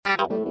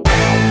Hey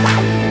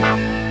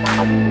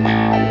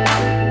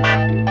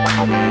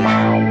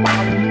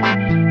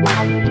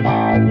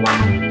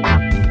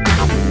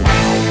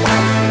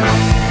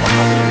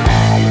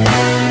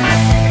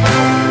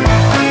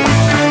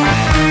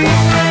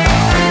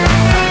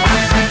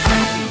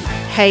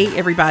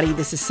everybody,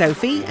 this is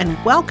Sophie,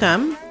 and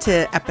welcome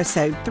to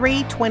episode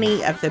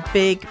 320 of the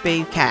Big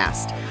Boo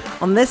Cast.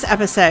 On this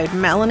episode,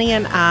 Melanie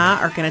and I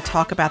are going to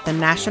talk about the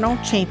national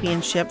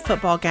championship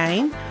football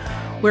game.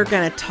 We're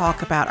going to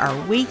talk about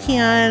our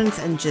weekends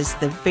and just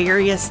the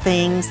various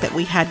things that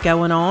we had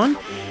going on.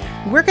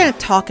 We're going to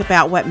talk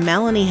about what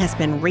Melanie has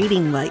been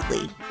reading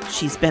lately.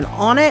 She's been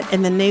on it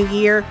in the new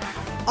year.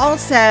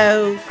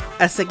 Also,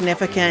 a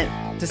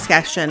significant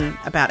discussion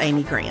about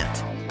Amy Grant,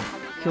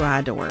 who I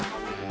adore.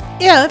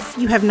 If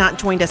you have not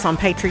joined us on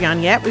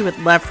Patreon yet, we would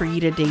love for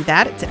you to do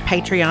that. It's at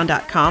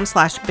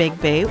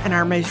patreon.com/bigboo. And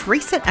our most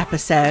recent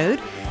episode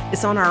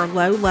is on our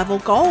low-level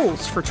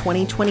goals for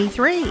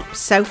 2023.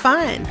 So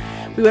fun.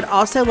 We would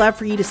also love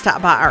for you to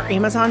stop by our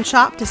Amazon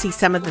shop to see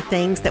some of the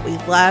things that we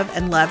love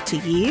and love to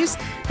use.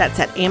 That's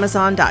at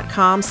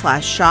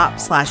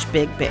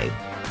amazon.com/shop/bigboo.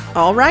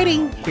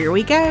 Alrighty, here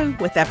we go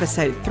with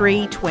episode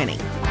 320.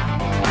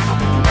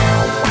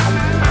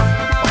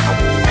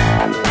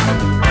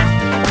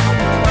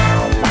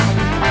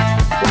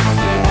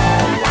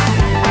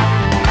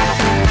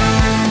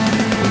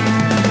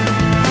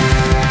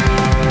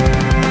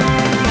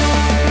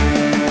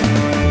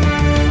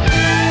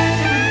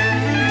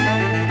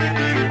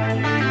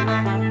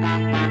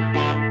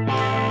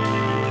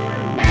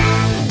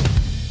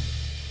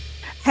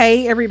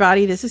 Hey,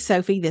 everybody, this is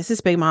Sophie. This is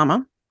Big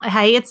Mama.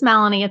 Hey, it's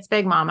Melanie. It's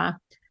Big Mama.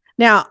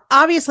 Now,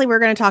 obviously, we're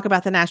going to talk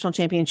about the national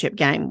championship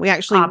game. We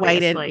actually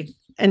waited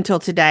until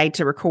today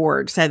to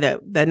record so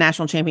that the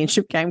national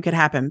championship game could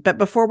happen. But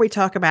before we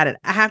talk about it,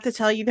 I have to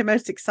tell you the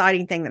most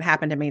exciting thing that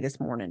happened to me this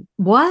morning.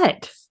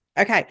 What?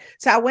 Okay,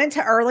 so I went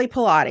to early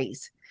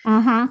Pilates.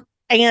 Mm-hmm.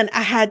 And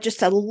I had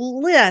just a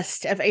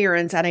list of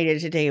errands I needed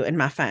to do in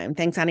my phone,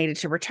 things I needed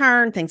to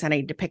return, things I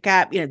needed to pick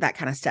up, that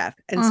kind of stuff.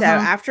 And so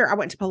after I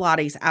went to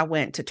Pilates, I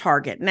went to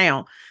Target.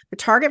 Now, the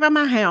Target by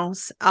my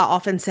house, I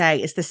often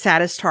say, is the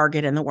saddest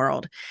Target in the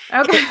world.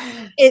 Okay.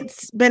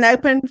 It's been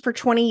open for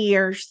 20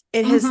 years.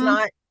 It has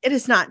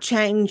not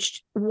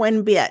changed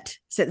one bit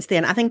since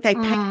then. I think they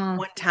painted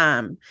one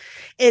time.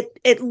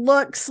 It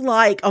looks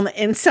like on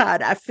the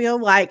inside, I feel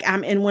like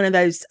I'm in one of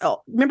those,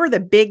 remember the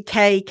big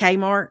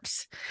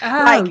Kmarts?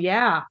 Oh,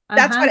 yeah.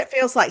 That's what it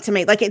feels like to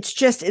me. Like, it's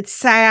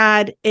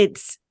sad.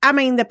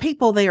 The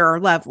people there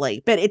are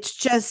lovely, but it's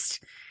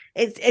just,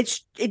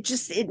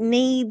 it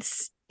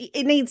needs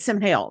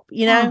some help,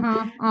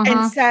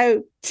 And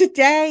so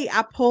today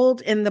I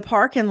pulled in the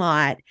parking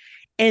lot,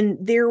 and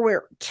there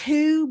were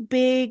two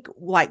big,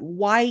 like,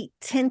 white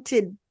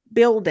tinted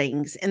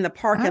buildings in the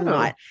parking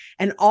lot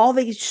and all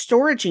these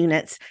storage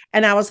units.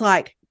 And I was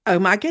like, oh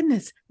my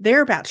goodness,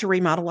 they're about to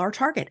remodel our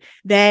Target.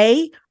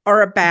 They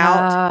are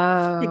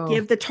about to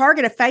give the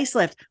Target a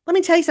facelift. Let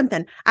me tell you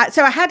something.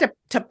 So I had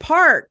to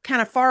park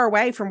kind of far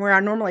away from where I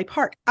normally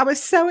park. I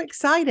was so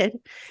excited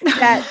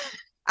that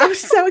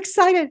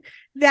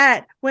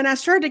when I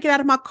started to get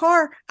out of my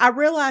car, I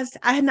realized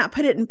I had not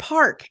put it in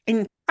park,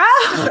 and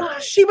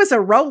she was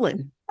a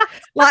rolling.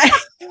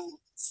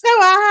 So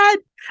I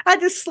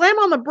had to slam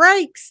on the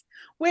brakes,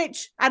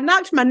 which I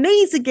knocked my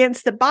knees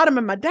against the bottom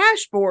of my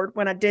dashboard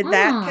when I did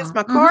that, because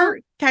my car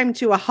came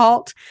to a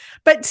halt.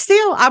 But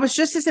still, I was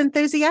just as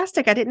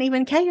enthusiastic. I didn't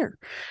even care.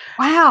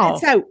 Wow. And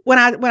so when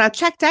I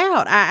checked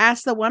out, I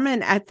asked the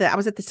woman I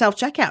was at the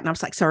self-checkout, and I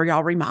was like, so are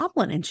y'all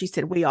remodeling? And she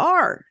said, we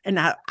are. And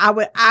I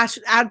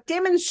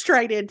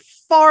demonstrated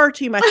far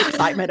too much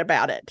excitement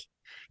about it,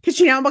 because,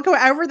 I'm going to go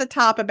over the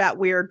top about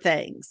weird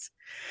things.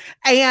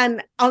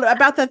 And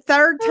about the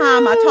third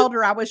time I told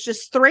her I was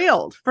just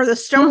thrilled for the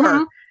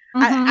store.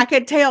 I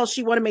could tell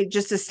she wanted me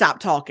just to stop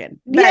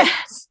talking.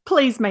 Yes,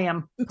 please,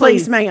 ma'am.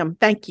 Please, ma'am.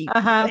 Thank you.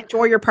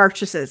 Enjoy your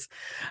purchases.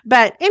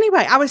 But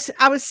anyway, I was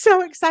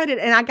so excited,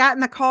 and I got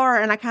in the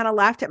car and I kind of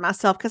laughed at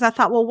myself, because I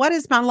thought, well, what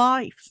is my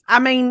life?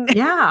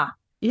 Yeah.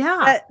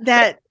 I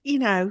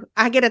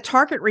get a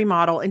Target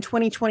remodel in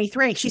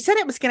 2023. She said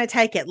it was going to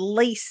take at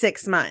least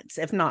 6 months,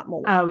 if not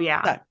more. Oh,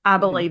 yeah. So, I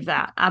believe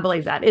that.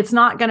 It's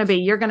not going to be,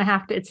 you're going to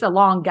have to, it's a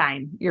long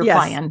game you're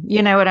playing.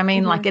 You know what I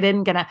mean? Like, it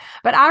isn't going to,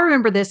 but I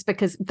remember this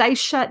because they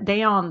shut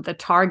down the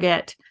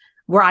Target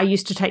where I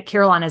used to take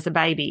Caroline as a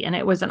baby, and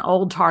it was an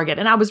old Target.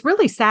 And I was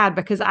really sad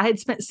because I had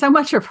spent so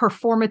much of her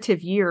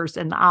formative years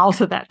in the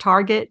aisles of that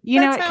Target.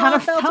 It kind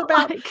of felt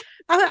like...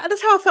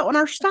 That's how I felt when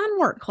our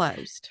Steinwort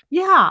closed.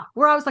 Yeah.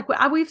 Where I was like,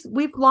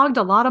 we've logged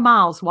a lot of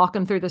miles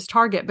walking through this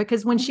Target,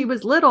 because when she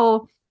was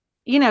little,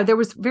 there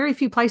was very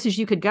few places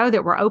you could go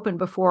that were open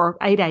before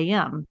 8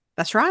 a.m.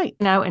 That's right.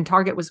 And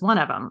Target was one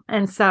of them.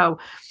 And so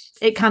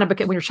it kind of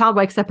became, when your child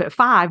wakes up at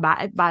 5,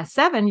 by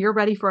 7, you're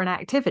ready for an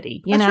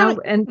activity, That's know?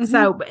 Right. And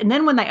so, and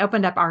then when they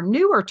opened up our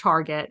newer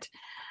Target,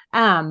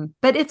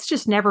 But it's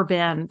just never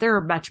been, there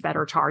are much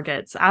better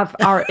targets.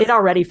 It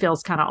already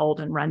feels kind of old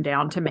and run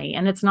down to me,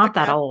 and it's not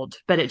that old,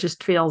 but it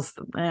just feels,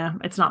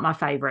 it's not my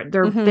favorite.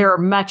 They're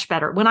much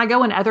better. When I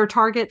go in other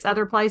Targets,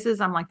 other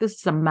places, I'm like, this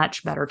is a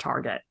much better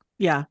Target.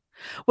 Yeah.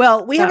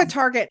 Well, we have a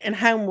Target in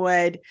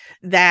Homewood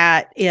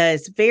that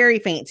is very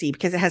fancy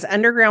because it has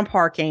underground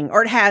parking,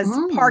 or it has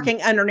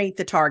parking underneath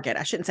the Target.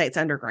 I shouldn't say it's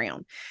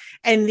underground.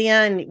 And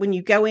then when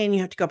you go in,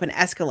 you have to go up an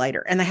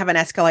escalator, and they have an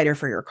escalator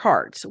for your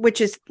carts,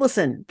 which is,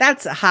 listen,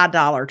 that's a high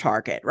dollar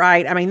Target,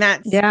 right? I mean,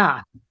 that's,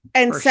 yeah.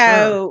 And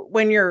so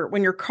when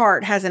your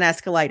cart has an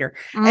escalator,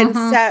 and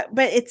so,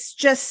 but it's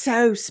just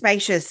so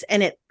spacious,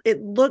 and it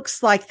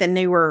looks like the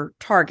newer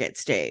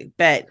Targets do.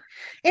 But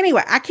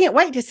anyway, I can't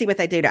wait to see what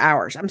they do to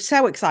ours. I'm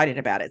so excited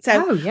about it.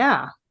 So,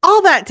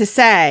 all that to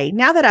say,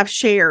 now that I've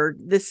shared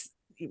this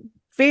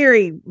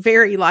very,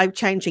 very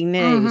life-changing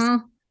news,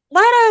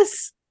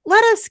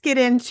 let us get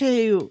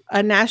into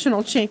a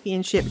national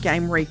championship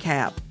game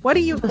recap. What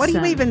do you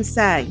even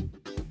say?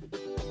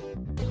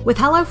 With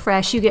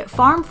HelloFresh, you get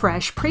farm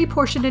fresh,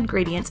 pre-portioned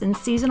ingredients and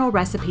seasonal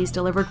recipes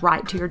delivered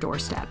right to your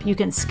doorstep. You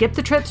can skip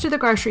the trips to the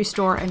grocery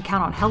store and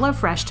count on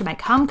HelloFresh to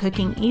make home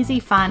cooking easy,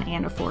 fun,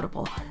 and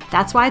affordable.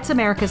 That's why it's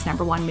America's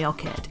 #1 meal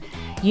kit.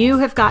 You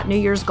have got New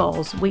Year's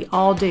goals. We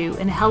all do,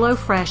 and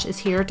HelloFresh is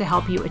here to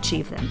help you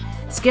achieve them.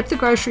 Skip the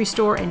grocery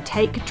store and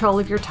take control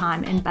of your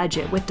time and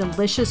budget with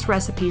delicious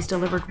recipes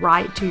delivered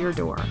right to your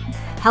door.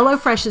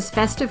 HelloFresh's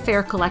festive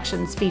fare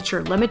collections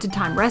feature limited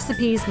time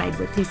recipes made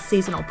with these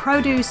seasonal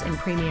produce and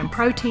premium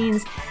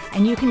proteins,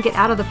 and you can get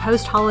out of the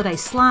post-holiday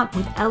slump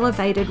with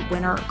elevated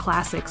winter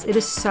classics. It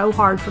is so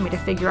hard for me to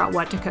figure out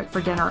what to cook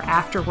for dinner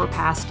after we're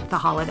past the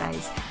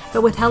holidays.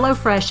 But with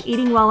HelloFresh,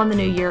 eating well in the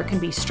new year can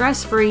be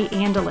stress-free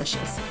and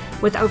delicious.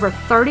 With over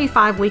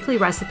 35 weekly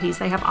recipes,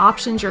 they have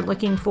options you're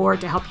looking for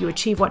to help you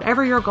achieve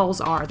whatever your goals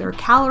are. They're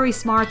calorie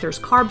smart, there's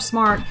carb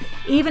smart,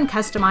 even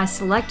customized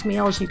select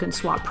meals. You can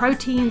swap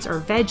proteins or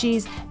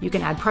veggies. You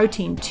can add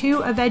protein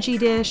to a veggie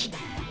dish.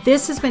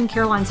 This has been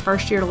Caroline's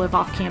first year to live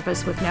off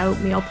campus with no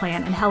meal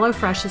plan, and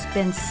HelloFresh has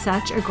been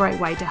such a great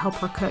way to help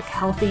her cook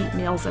healthy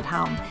meals at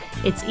home.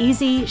 It's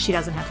easy. She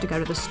doesn't have to go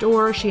to the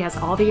store. She has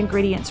all the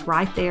ingredients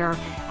right there,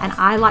 and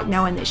I like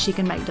knowing that she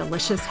can make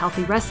delicious,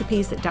 healthy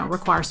recipes that don't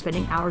require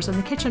spending hours in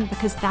the kitchen,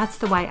 because that's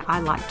the way I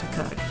like to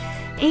cook.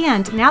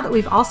 And now that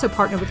we've also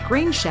partnered with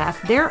Green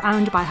Chef, they're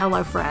owned by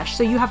HelloFresh,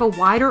 so you have a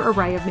wider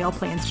array of meal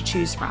plans to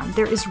choose from.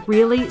 There is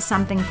really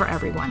something for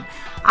everyone.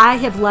 I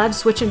have loved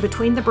switching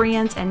between the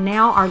brands, and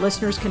now our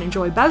listeners can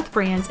enjoy both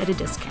brands at a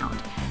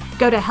discount.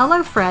 Go to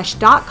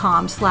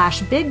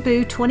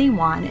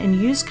HelloFresh.com/BigBoo21 and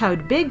use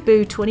code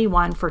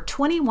BigBoo21 for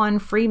 21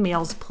 free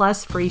meals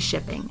plus free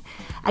shipping.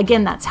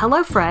 Again, that's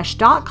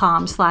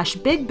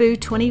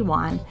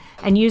HelloFresh.com/BigBoo21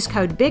 and use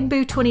code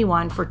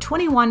BigBoo21 for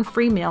 21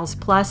 free meals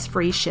plus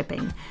free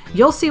shipping.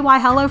 You'll see why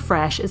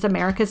HelloFresh is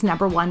America's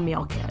 #1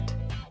 meal kit.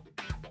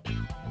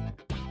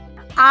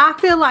 I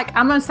feel like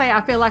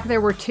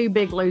there were two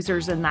big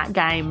losers in that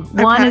game.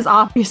 Okay. One is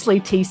obviously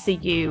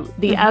TCU.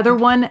 The other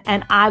one,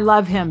 and I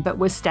love him, but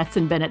was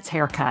Stetson Bennett's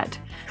haircut.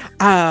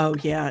 Oh,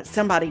 yeah.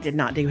 Somebody did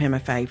not do him a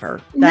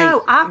favor.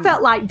 No, I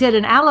felt like, did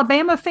an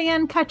Alabama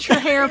fan cut your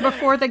hair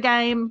before the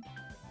game?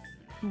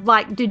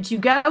 Like, did you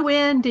go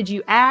in? Did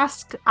you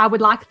ask? I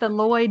would like the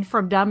Lloyd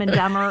from Dumb and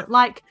Dumber.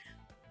 Like,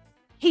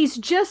 he's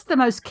just the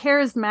most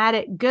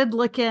charismatic,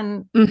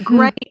 good-looking,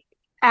 great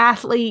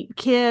athlete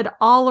kid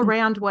all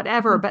around,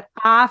 whatever. But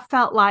I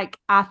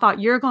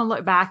thought you're going to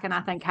look back and I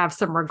think have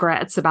some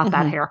regrets about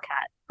that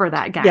haircut for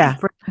that game,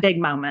 for a big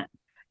moment.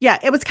 Yeah,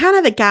 it was kind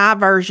of the guy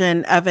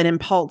version of an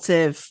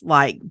impulsive,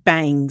 like,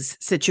 bangs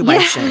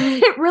situation. Yeah,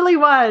 it really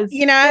was.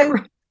 You know,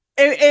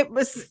 it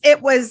was.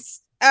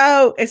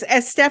 Oh,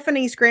 as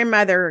Stephanie's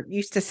grandmother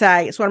used to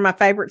say, it's one of my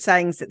favorite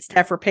sayings that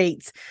Steph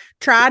repeats,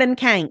 tried and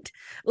can't.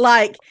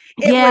 Like,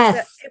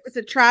 it was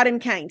a tried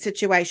and can't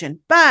situation.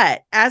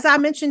 But as I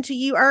mentioned to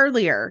you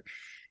earlier,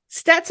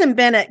 Stetson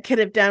Bennett could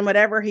have done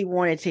whatever he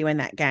wanted to in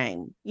that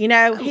game. You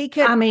know, he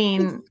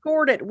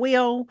scored at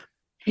will.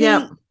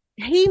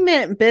 He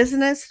meant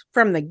business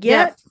from the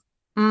get.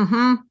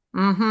 And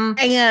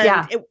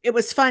it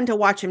was fun to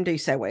watch him do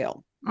so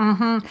well.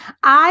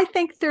 I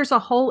think there's a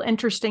whole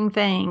interesting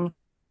thing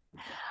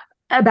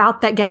about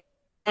that game.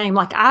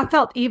 Like, I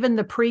felt even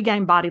the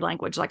pregame body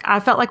language. Like,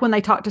 I felt like when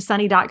they talked to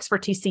Sonny Dykes for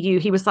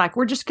TCU, he was like,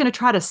 we're just going to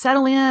try to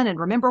settle in and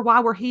remember why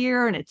we're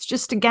here. And it's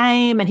just a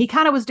game. And he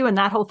kind of was doing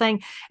that whole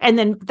thing. And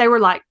then they were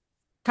like,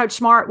 Coach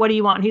Smart, what do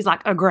you want? And he's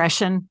like,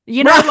 aggression.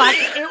 You know,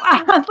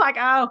 I was like,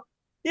 oh.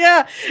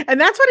 Yeah.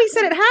 And that's what he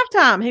said at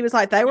halftime. He was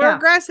like, they were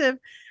aggressive.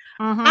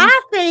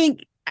 I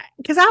think,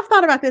 because I've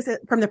thought about this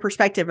from the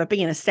perspective of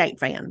being a State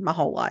fan my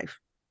whole life.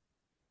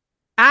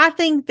 I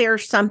think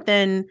there's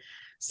something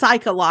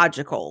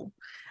psychological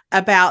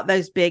about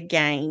those big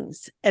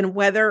games and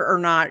whether or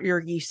not you're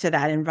used to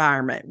that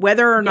environment,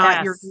 whether or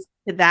not you're used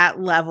to that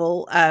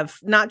level of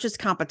not just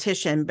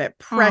competition, but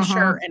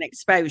pressure and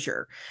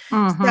exposure.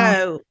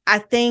 So I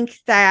think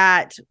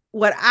that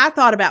what I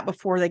thought about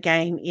before the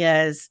game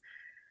is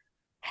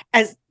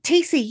as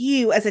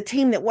TCU, as a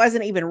team that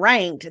wasn't even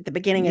ranked at the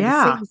beginning of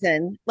the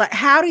season, like,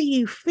 how do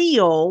you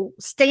feel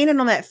standing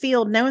on that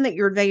field, knowing that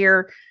you're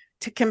there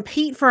to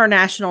compete for a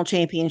national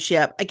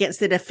championship against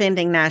the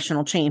defending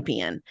national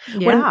champion?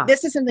 When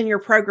this is something your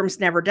program's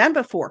never done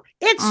before.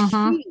 It's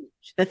huge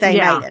that they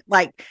made it.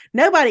 Like,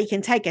 nobody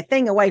can take a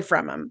thing away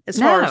from them as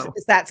far as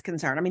that's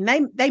concerned. I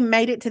mean, they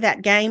made it to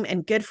that game,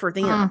 and good for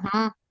them.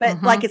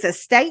 But like, as a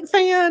State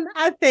fan,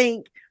 I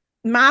think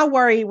my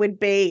worry would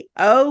be,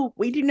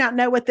 we do not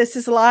know what this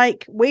is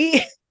like.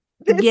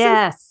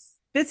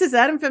 This is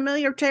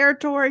unfamiliar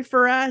territory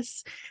for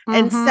us.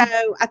 And so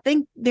I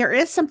think there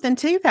is something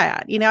to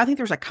that. You know, I think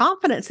there's a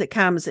confidence that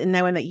comes in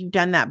knowing that you've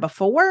done that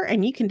before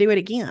and you can do it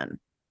again.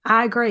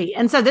 I agree.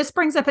 And so this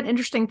brings up an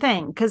interesting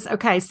thing because,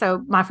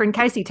 so my friend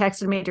Casey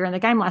texted me during the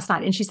game last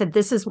night and she said,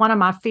 this is one of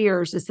my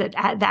fears, is that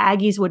the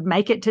Aggies would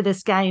make it to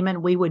this game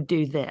and we would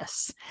do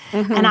this.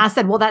 And I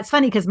said, well, that's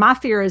funny because my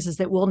fear is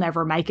that we'll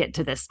never make it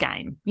to this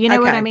game. You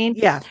know what I mean?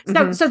 Yeah.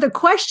 So the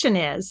question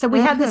is, so we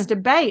have this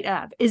debate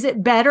of, is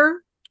it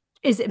better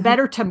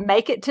to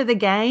make it to the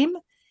game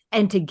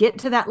and to get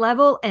to that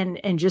level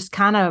and just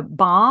kind of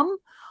bomb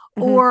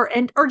or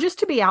just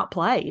to be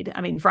outplayed? I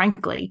mean,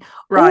 frankly,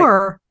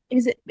 or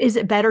is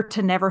it better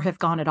to never have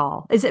gone at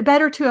all? Is it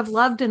better to have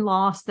loved and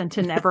lost than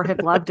to never have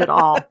loved at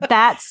all?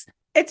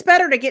 It's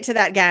better to get to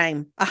that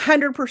game.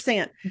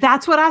 100%.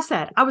 That's what I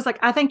said. I was like,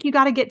 I think you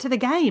got to get to the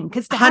game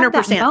because to have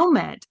that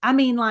moment, I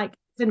mean, like,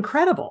 it's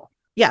incredible.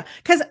 Yeah.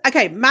 Because,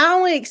 my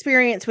only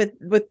experience with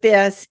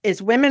this is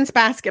women's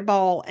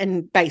basketball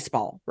and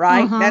baseball,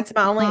 right? That's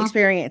my only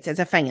experience as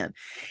a fan.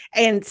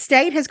 And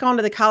State has gone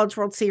to the College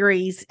World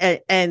Series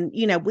and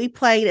you know, we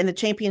played in the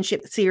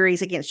championship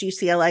series against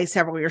UCLA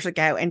several years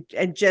ago. And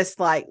just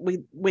like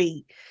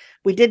we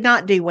did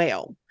not do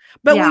well,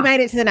 but we made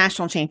it to the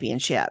national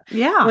championship.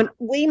 Yeah. When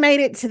we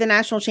made it to the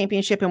national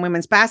championship in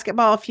women's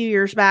basketball a few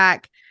years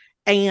back,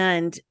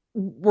 and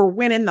we're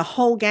winning the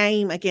whole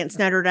game against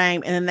Notre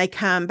Dame, and then they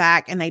come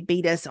back and they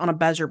beat us on a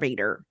buzzer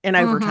beater in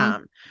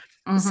overtime.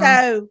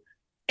 So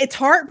it's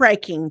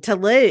heartbreaking to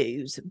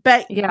lose,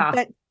 but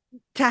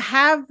to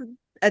have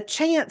a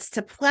chance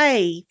to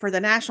play for the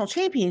national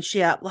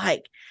championship,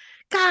 like,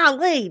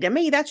 golly, to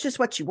me, that's just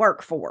what you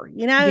work for,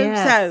 you know?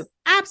 So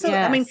absolutely.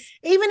 I mean,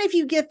 even if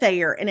you get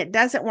there and it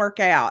doesn't work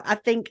out, I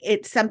think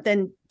it's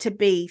something to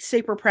be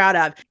super proud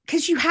of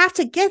because you have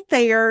to get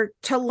there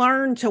to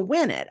learn to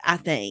win it, I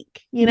think,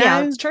 you know?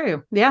 Yeah, it's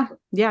true. Yeah.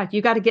 Yeah.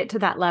 You got to get to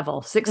that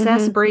level.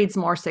 Success breeds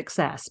more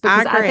success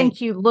because I think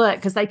you look,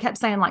 because they kept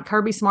saying like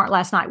Kirby Smart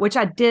last night, which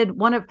I did.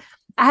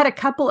 I had a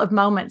couple of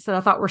moments that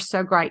I thought were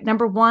so great.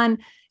 Number one,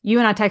 you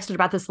and I texted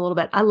about this a little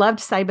bit. I loved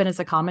Saban as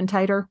a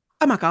commentator.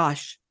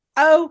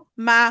 Oh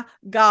my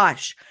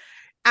gosh.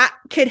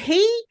 Could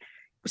he,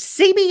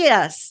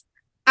 CBS,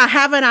 I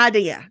have an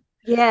idea.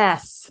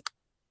 Yes.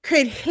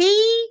 Could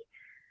he,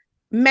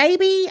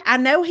 maybe, I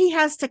know he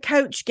has to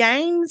coach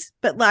games,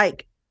 but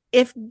like,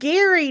 if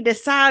Gary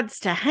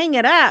decides to hang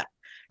it up,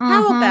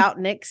 how about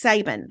Nick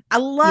Saban? I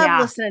love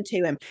listening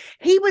to him.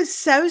 He was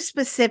so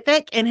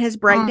specific in his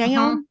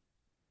breakdown.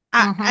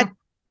 I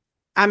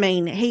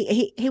mean,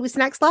 he was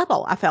next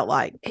level, I felt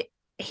like.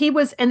 He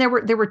was, and there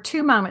were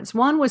two moments.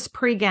 One was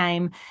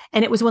pregame,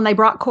 and it was when they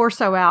brought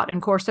Corso out,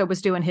 and Corso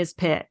was doing his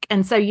pick.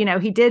 And so, you know,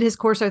 he did his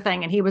Corso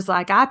thing, and he was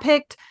like, I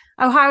picked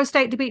Ohio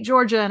State to beat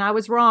Georgia, and I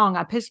was wrong.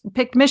 I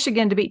picked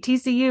Michigan to beat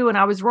TCU, and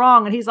I was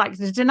wrong. And he's like,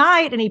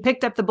 tonight, and he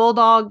picked up the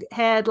Bulldog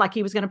head like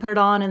he was going to put it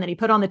on, and then he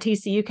put on the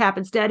TCU cap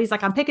instead. He's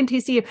like, I'm picking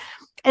TCU.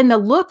 And the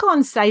look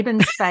on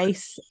Saban's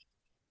face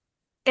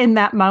in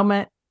that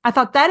moment, I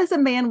thought, that is a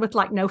man with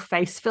like no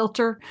face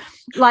filter,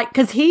 like,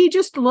 because he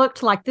just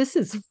looked like, this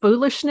is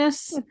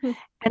foolishness.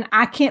 And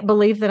I can't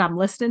believe that I'm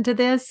listening to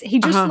this. He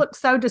just looked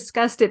so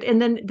disgusted. And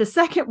then the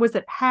second was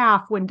at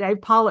half when Dave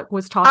Pollock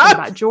was talking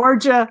about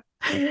Georgia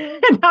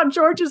and how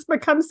Georgia's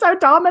become so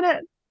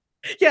dominant.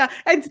 Yeah.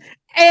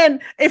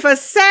 And if a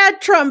sad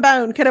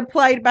trombone could have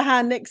played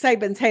behind Nick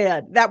Saban's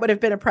head, that would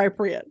have been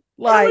appropriate.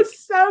 Like, it was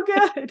so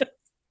good.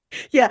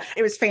 Yeah,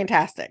 it was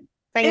fantastic.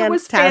 It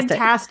was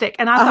fantastic.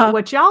 And I thought,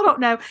 what y'all don't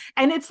know,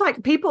 and it's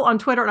like people on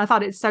Twitter, and I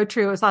thought it's so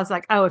true. I was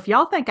like, if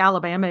y'all think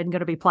Alabama isn't going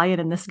to be playing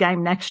in this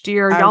game next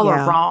year, y'all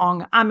are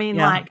wrong. I mean,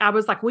 like, I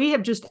was like, we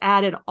have just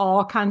added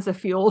all kinds of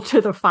fuel to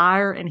the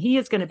fire, and he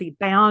is going to be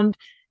bound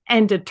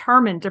and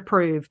determined to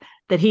prove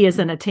that he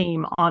isn't a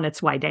team on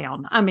its way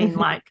down. I mean,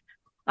 like,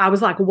 I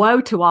was like, woe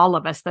to all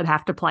of us that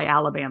have to play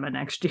Alabama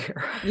next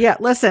year. Yeah,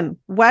 listen,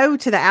 woe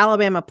to the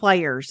Alabama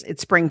players at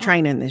spring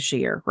training this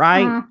year,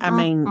 right? I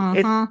mean,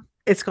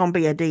 it's going to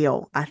be a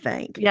deal, I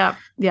think. Yeah.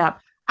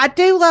 I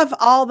do love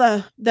all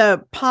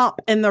the pomp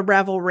and the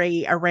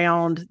revelry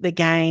around the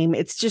game.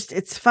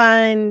 It's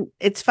fun.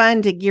 It's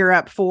fun to gear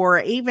up for,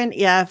 even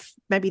if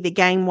maybe the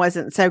game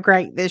wasn't so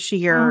great this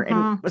year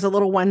and was a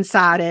little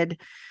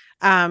one-sided.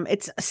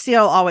 It's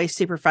still always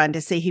super fun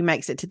to see who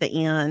makes it to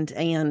the end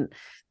and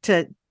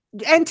to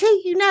And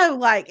too,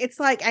 like it's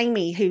like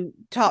Amy who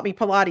taught me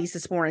Pilates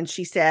this morning.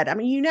 She said, I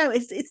mean,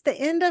 it's the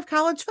end of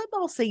college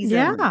football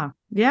season.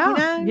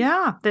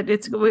 Yeah.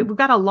 That we've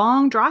got a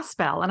long dry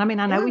spell. And I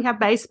mean, I know we have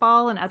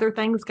baseball and other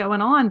things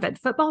going on, but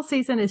football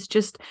season is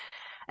just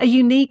a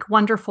unique,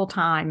 wonderful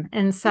time.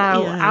 And so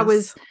I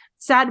was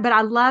sad, but I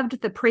loved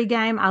the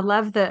pregame. I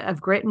loved of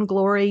Grit and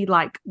Glory,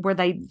 like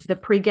the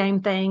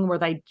pregame thing where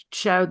they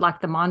showed like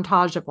the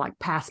montage of like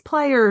past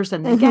players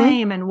and the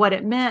game and what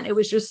it meant. It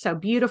was just so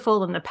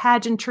beautiful, and the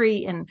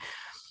pageantry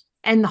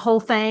and the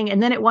whole thing.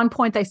 And then at one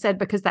point they said,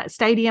 because that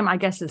stadium, I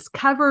guess, is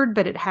covered,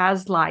 but it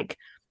has like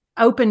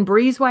open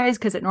breezeways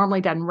because it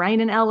normally doesn't rain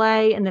in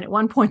LA. And then at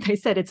one point they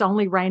said it's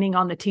only raining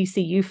on the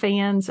TCU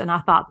fans. And I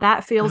thought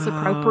that feels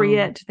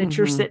appropriate that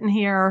you're sitting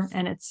here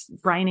and it's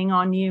raining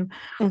on you.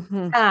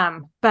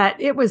 But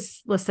it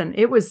was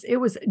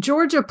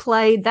Georgia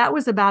played. That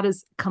was about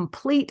as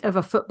complete of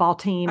a football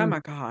team. Oh my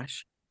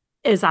gosh.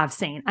 As I've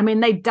seen. I mean,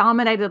 they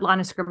dominated line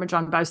of scrimmage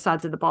on both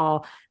sides of the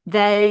ball.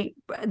 They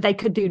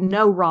could do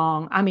no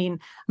wrong. I mean,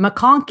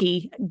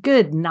 McConkey,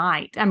 good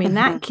night. I mean,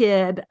 that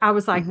kid, I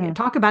was like,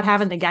 talk about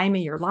having the game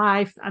of your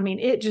life. I mean,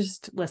 it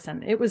was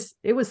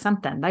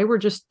something. They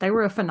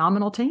were a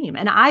phenomenal team.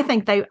 And I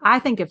think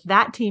if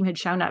that team had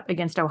shown up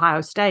against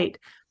Ohio State,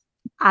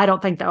 I don't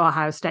think the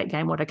Ohio State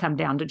game would have come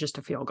down to just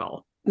a field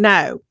goal.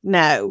 No.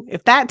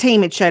 If that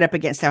team had showed up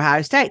against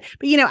Ohio State,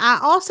 but I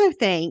also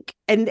think,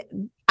 and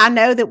I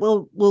know that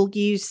we'll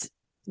use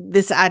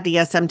this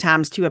idea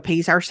sometimes to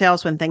appease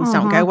ourselves when things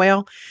don't go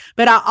well,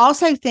 but I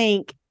also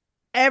think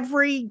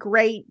every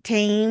great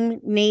team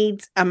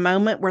needs a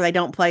moment where they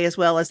don't play as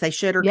well as they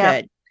should or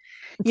could.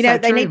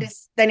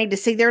 They need to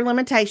see their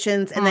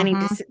limitations, and they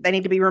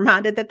need to be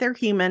reminded that they're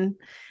human.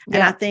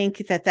 And I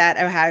think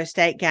that Ohio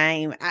State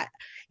game,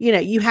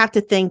 you have to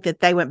think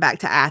that they went back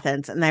to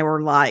Athens and they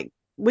were like,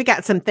 we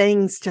got some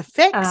things to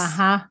fix.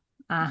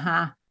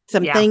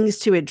 Some things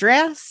to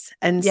address.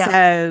 And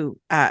so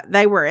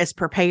they were as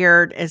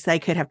prepared as they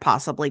could have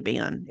possibly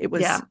been. It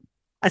was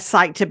a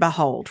sight to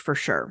behold for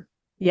sure.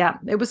 Yeah,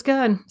 it was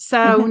good.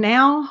 So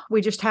now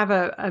we just have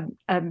a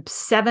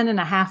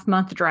 7.5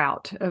 month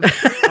drought of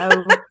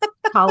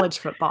college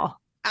football.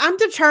 I'm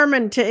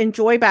determined to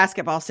enjoy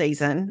basketball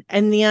season.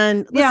 And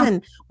then,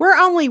 listen, we're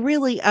only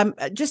really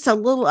just a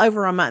little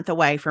over a month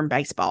away from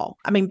baseball.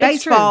 I mean,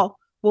 baseball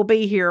will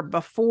be here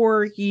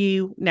before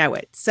you know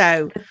it.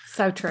 So it's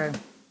so true.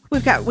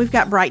 We've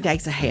got bright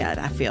days ahead,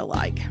 I feel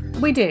like.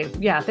 We do.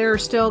 Yeah, there are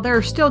still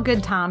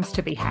good times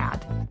to be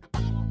had.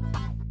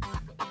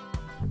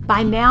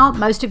 By now,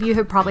 most of you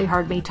have probably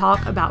heard me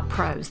talk about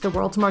Prose, the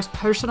world's most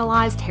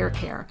personalized hair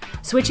care.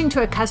 Switching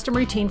to a custom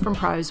routine from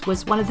Prose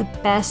was one of the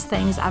best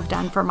things I've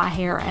done for my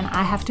hair, and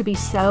I have to be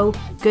so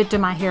good to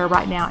my hair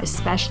right now,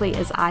 especially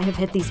as I have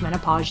hit these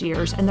menopause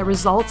years, and the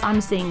results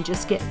I'm seeing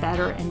just get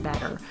better and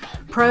better.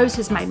 Prose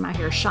has made my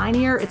hair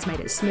shinier, it's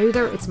made it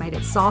smoother, it's made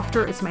it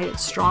softer, it's made it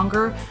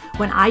stronger.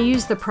 When I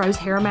use the Prose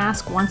hair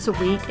mask once a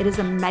week, it is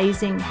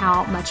amazing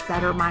how much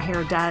better my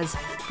hair does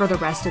for the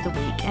rest of the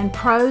week. And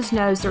Prose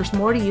knows there's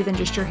more to you than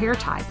just your hair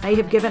type. They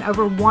have given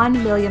over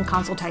 1 million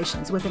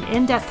consultations with an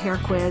in-depth hair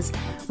quiz,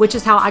 which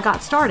is how I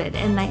got started.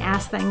 And they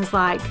ask things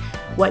like,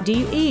 what do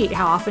you eat?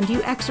 How often do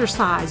you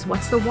exercise?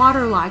 What's the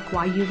water like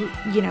while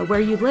where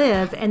you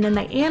live? And then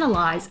they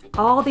analyze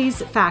all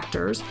these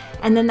factors,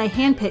 and then they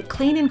handpick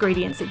clean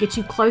ingredients that get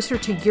you closer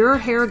to your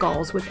hair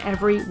goals with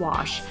every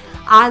wash.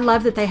 I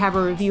love that they have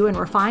a review and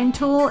refine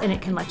tool, and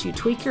it can let you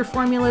tweak your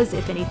formulas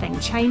if anything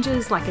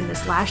changes. Like in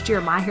this last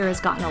year, my hair has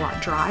gotten a lot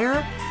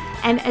drier.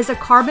 And as a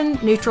carbon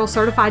neutral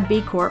certified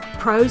B Corp,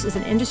 Prose is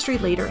an industry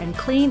leader in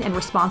clean and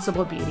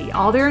responsible beauty.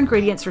 All their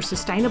ingredients are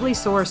sustainably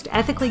sourced,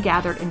 ethically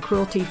gathered, and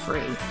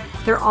cruelty-free.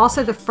 They're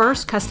also the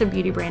first custom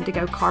beauty brand to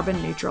go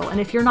carbon neutral. And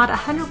if you're not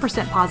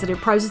 100% positive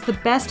Prose is the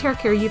best hair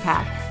care you've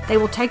had, they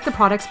will take the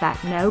products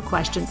back, no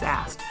questions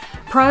asked.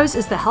 Prose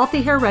is the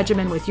healthy hair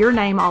regimen with your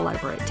name all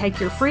over it. Take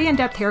your free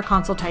in-depth hair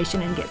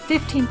consultation and get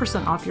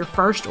 15% off your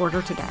first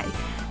order today.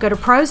 Go to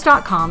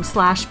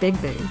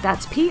prose.com/bigboo.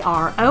 That's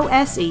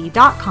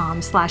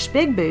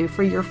prose.com/bigboo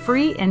for your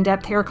free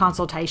in-depth hair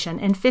consultation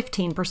and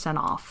 15%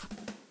 off.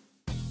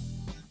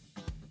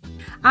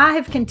 I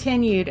have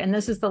continued, and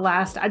this is the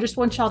last, I just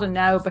want y'all to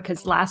know,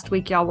 because last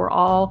week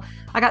y'all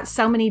I got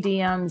so many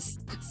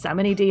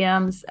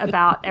DMs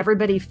about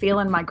everybody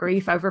feeling my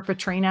grief over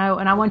Petrino.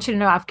 And I want you to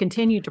know I've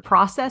continued to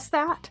process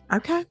that.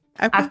 Okay.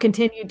 I've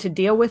continued to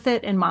deal with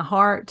it in my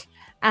heart.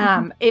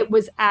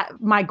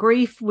 My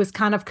grief was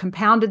kind of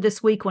compounded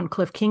this week when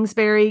Cliff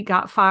Kingsbury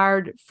got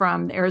fired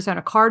from the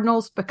Arizona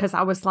Cardinals, because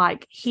I was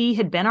like, he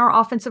had been our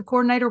offensive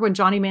coordinator when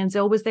Johnny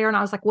Manziel was there. And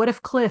I was like, what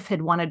if Cliff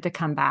had wanted to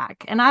come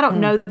back? And I don't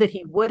know that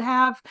he would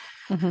have,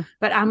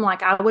 but I'm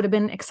like, I would have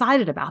been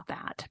excited about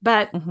that.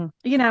 But,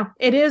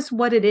 it is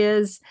what it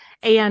is.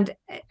 And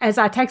as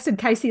I texted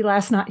Casey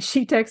last night,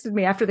 she texted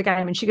me after the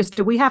game and she goes,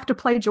 do we have to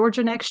play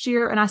Georgia next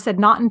year? And I said,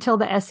 not until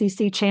the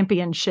SEC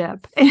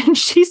championship. And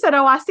she said,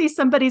 oh, I see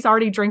somebody's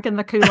already drinking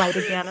the Kool-Aid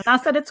again. And I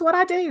said, it's what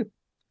I do.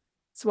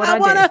 That's what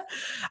I do.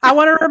 I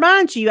want to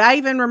remind you. I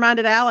even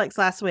reminded Alex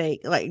last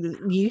week. Like,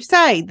 you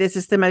say, this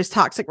is the most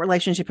toxic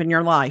relationship in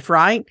your life,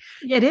 right?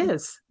 It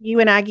is. You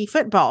and Aggie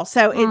football.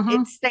 So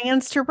it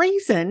stands to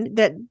reason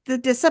that the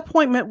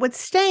disappointment would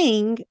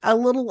sting a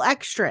little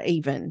extra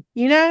even,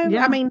 Yeah.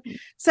 I mean,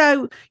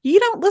 so you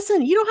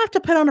don't have to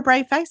put on a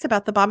brave face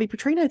about the Bobby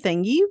Petrino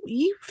thing.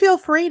 You feel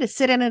free to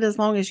sit in it as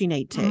long as you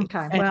need to.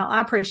 Okay. Well,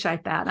 I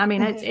appreciate that. I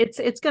mean,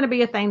 it's going to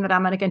be a thing that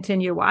I'm going to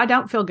continue. I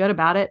don't feel good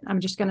about it. I'm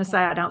just going to say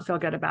I don't feel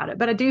good about it,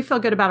 but I do feel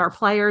good about our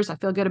players. I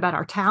feel good about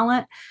our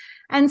talent.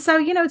 And so,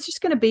 it's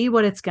just going to be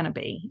what it's going to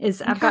be.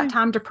 I've got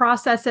time to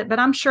process it, but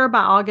I'm sure by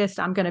August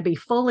I'm going to be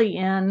fully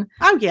in.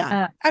 Oh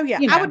yeah.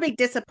 I would be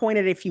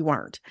disappointed if you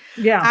weren't.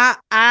 Yeah.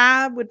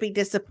 I would be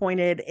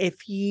disappointed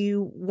if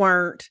you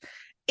weren't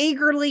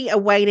eagerly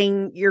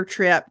awaiting your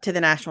trip to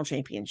the national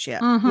championship.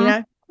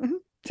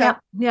 So,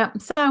 yeah.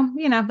 So,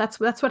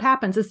 that's what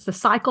happens. It's the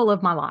cycle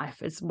of my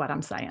life is what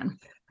I'm saying.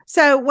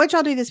 So what'd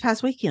y'all do this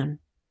past weekend?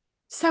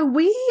 So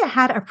we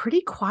had a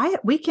pretty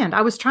quiet weekend.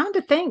 I was trying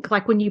to think,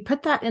 like when you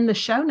put that in the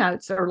show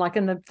notes or like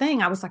in the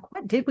thing, I was like,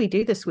 what did we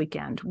do this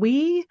weekend?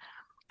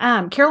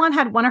 Caroline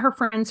had one of her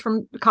friends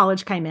from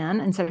college came in.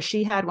 And so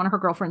she had one of her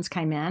girlfriends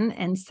came in.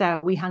 And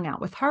so we hung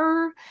out with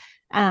her.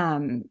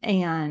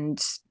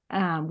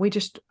 We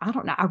just, I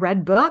don't know. I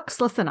read books.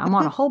 Listen, I'm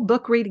on a whole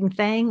book reading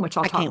thing, which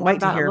I'll talk more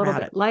about a little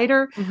bit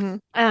later.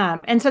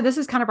 And so this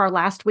is kind of our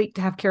last week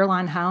to have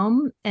Caroline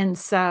home. And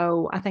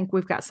so I think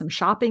we've got some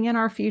shopping in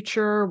our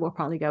future. We'll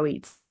probably go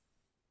eat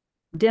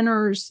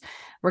dinners.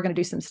 We're going to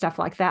do some stuff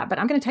like that. But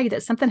I'm going to tell you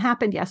that something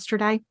happened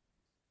yesterday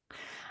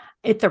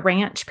at the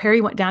ranch. Perry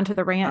went down to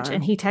the ranch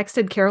and he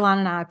texted Caroline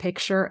and I a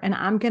picture. And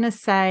I'm going to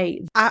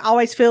say, I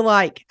always feel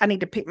like I need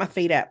to pick my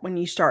feet up when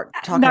you start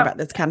talking about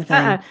this kind of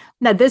thing.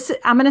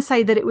 I'm going to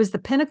say that it was the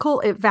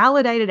pinnacle. It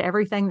validated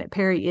everything that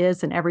Perry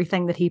is and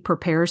everything that he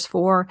prepares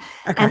for.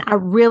 Okay. And I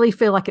really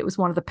feel like it was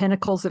one of the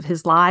pinnacles of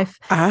his life.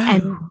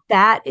 And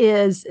that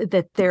is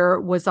that there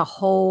was a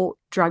whole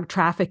drug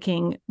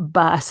trafficking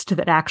bust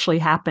that actually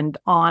happened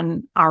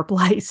on our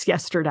place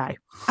yesterday.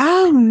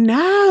 Oh,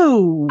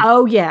 no.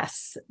 Oh,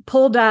 yes.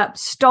 Pulled up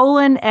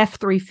stolen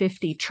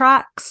F-350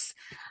 trucks.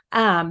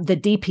 The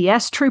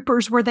DPS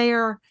troopers were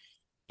there.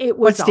 It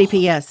was What's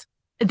DPS?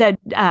 The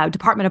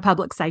Department of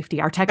Public Safety,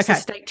 our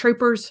Texas state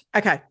troopers.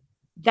 Okay.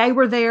 They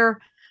were there.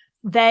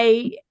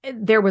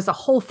 There was a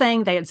whole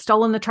thing. They had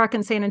stolen the truck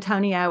in San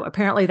Antonio.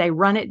 Apparently they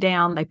run it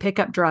down. They pick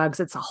up drugs.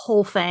 It's a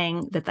whole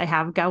thing that they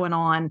have going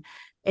on.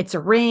 It's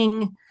a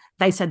ring.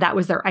 They said that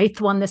was their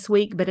 8th one this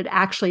week, but it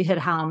actually hit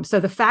home.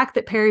 So the fact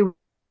that Perry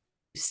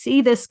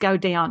see this go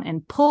down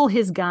and pull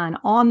his gun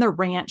on the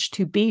ranch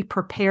to be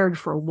prepared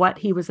for what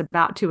he was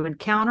about to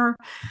encounter,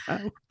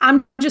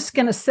 I'm just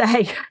going to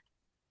say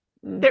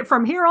that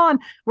from here on,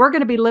 we're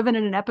going to be living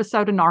in an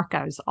episode of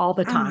Narcos all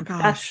the time. Oh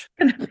my gosh.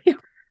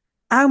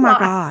 Oh my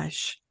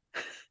gosh.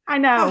 I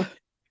know.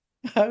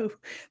 Oh,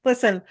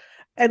 listen.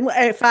 And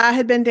if I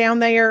had been down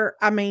there,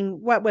 I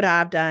mean, what would I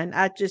have done?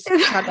 I just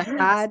tried to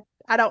hide.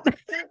 I don't.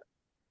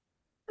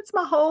 That's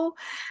my whole.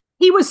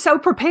 He was so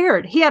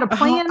prepared. He had a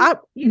plan.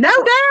 No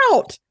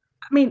doubt.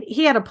 I mean,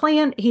 he had a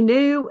plan. He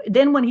knew.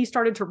 Then when he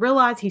started to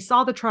realize, he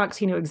saw the trucks.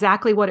 He knew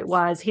exactly what it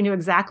was. He knew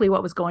exactly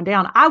what was going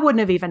down. I wouldn't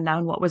have even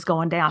known what was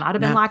going down. I'd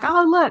have been like,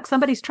 oh, look,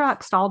 somebody's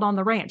truck stalled on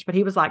the ranch. But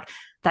he was like,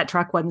 that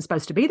truck wasn't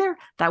supposed to be there.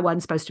 That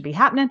wasn't supposed to be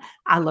happening.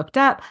 I looked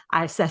up.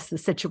 I assessed the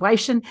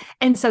situation.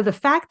 And so the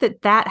fact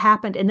that that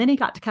happened, and then he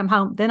got to come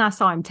home, then I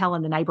saw him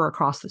telling the neighbor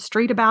across the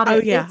street about it.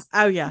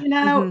 Oh, yeah.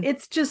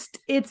 It's just,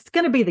 it's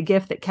going to be the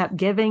gift that kept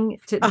giving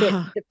to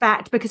the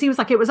fact, because he was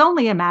like, it was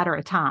only a matter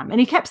of time. And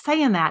he kept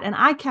saying that. And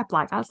I kept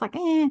I was like,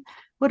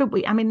 what did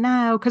we, I mean,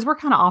 no, because we're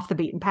kind of off the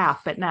beaten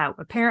path. But no,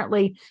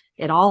 apparently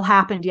it all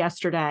happened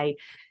yesterday.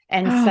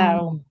 And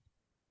so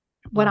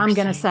what I'm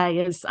going to say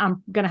is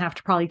I'm going to have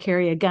to probably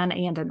carry a gun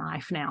and a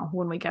knife now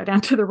when we go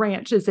down to the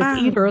ranch, as if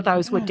either of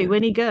those would do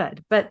any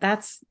good. But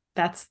that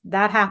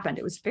happened.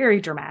 It was very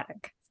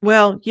dramatic.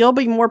 Well, you'll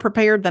be more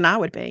prepared than I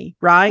would be,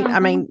 right? I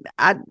mean,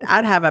 I'd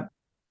have a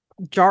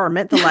jar of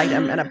mentholate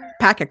and a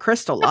pack of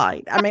Crystal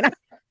Light. I mean,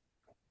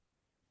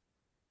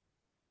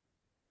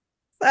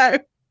 so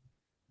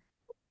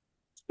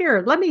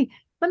here, let me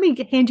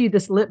hand you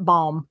this lip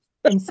balm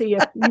and see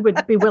if you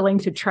would be willing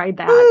to trade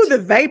that. Ooh, the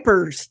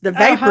vapors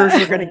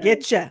are going to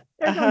get you.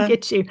 They're going to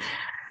get you.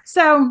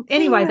 So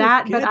anyway,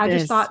 but I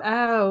just thought,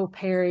 oh,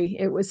 Perry,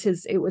 it was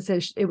his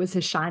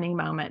shining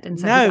moment. And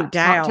so he got to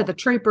talk to the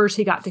troopers.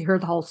 He got to hear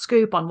the whole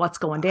scoop on what's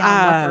going down,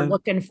 what they're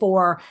looking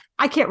for.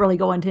 I can't really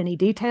go into any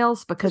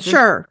details because it's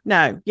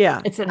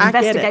an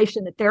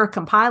investigation that they're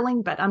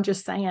compiling, but I'm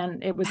just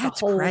saying it was the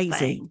whole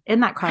thing. Isn't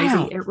that crazy?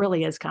 Wow. It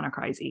really is kind of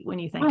crazy when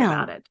you think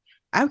about it.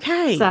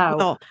 Okay. So,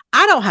 well,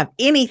 I don't have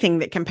anything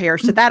that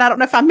compares to that. I don't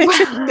know if I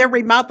mentioned they're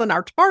remodeling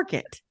our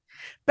Target,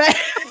 but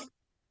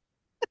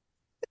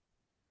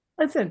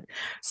listen,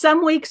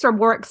 some weeks are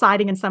more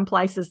exciting in some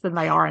places than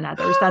they are in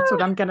others. That's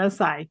what I'm going to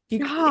say.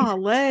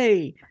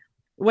 Golly.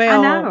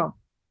 Well, I know.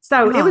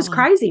 So it was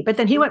crazy. But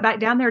then he went back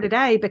down there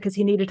today because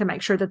he needed to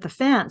make sure that the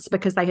fence,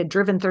 because they had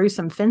driven through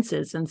some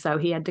fences. And so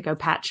he had to go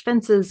patch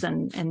fences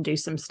and do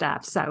some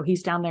stuff. So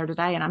he's down there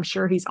today, and I'm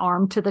sure he's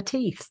armed to the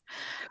teeth.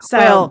 So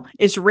well,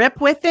 is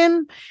Rip with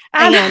him?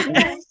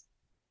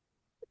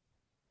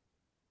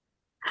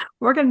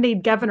 We're going to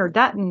need Governor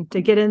Dutton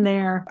to get in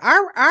there.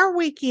 Our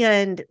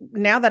weekend,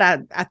 now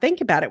that I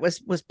think about it,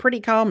 was pretty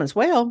calm as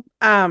well.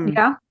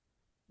 Yeah.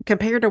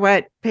 Compared to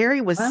what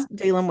Perry was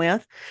dealing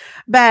with.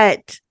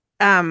 But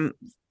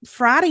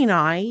Friday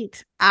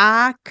night,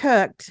 I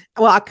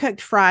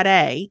cooked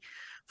Friday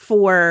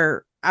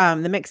for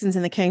the Mixons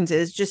and the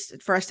Coonses,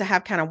 just for us to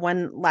have kind of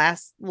one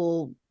last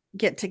little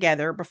get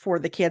together before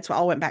the kids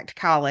all went back to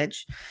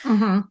college.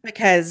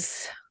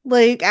 Because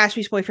Luke,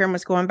 Ashby's boyfriend,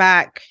 was going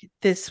back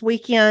this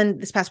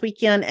past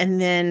weekend, and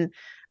then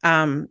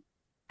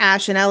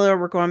Ash and Ella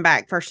were going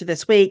back first of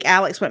this week.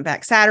 Alex went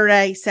back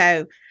Saturday.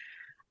 So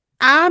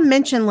I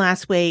mentioned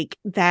last week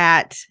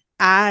that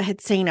I had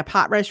seen a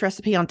pot roast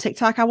recipe on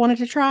TikTok I wanted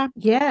to try.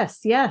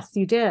 Yes,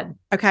 you did.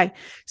 Okay.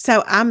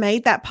 So I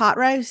made that pot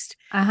roast.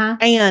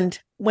 And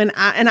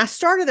I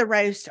started the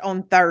roast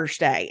on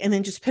Thursday and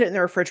then just put it in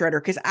the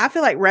refrigerator, because I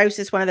feel like roast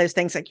is one of those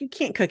things, like, you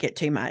can't cook it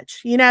too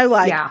much,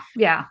 like,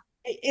 yeah.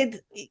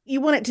 You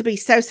want it to be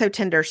so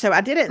tender. So I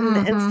did it in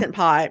the Instant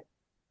Pot,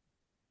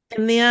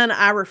 and then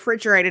I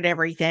refrigerated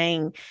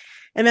everything.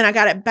 And then I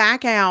got it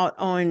back out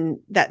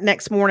on that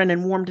next morning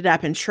and warmed it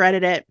up and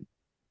shredded it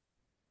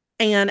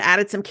and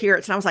added some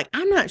carrots. And I was like,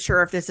 I'm not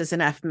sure if this is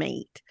enough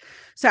meat.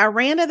 So I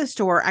ran to the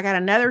store. I got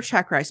another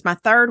chuck roast, my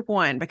third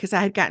one, because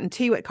I had gotten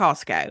 2 at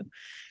Costco.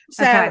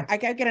 So I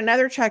go get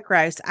another chuck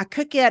roast. I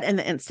cook it in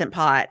the Instant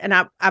Pot, and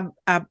I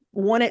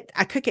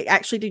cook it,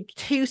 actually do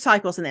 2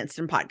 cycles in the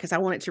Instant Pot, because I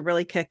want it to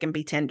really cook and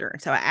be tender.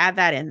 So I add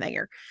that in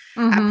there.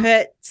 I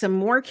put some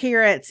more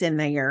carrots in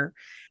there,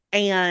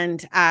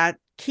 and I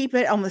keep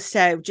it on the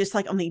stove, just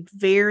like on the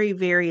very,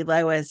 very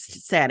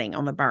lowest setting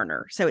on the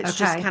burner. So it's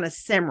just kind of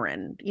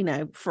simmering,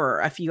 for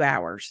a few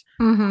hours.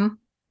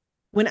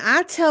 When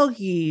I tell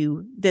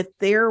you that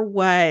there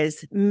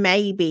was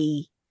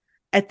maybe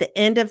at the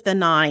end of the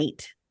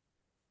night,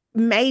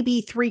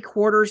 maybe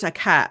 3/4 a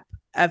cup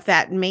of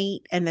that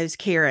meat and those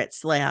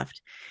carrots left.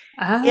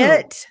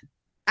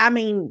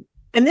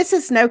 And this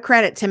is no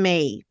credit to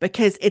me,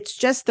 because it's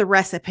just the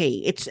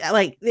recipe. It's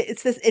like,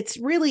 it's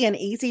really an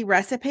easy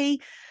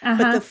recipe,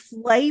 but the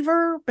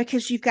flavor,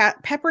 because you've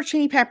got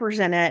pepperoncini peppers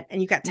in it,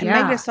 and you've got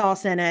tomato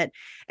sauce in it,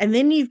 and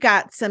then you've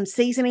got some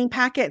seasoning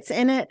packets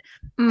in it,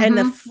 and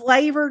the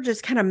flavor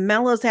just kind of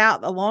mellows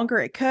out the longer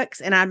it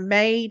cooks. And I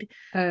made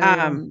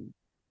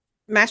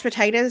mashed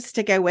potatoes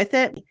to go with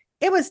it.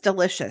 It was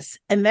delicious.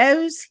 And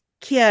those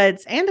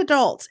kids and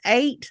adults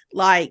ate,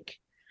 like,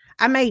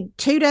 I made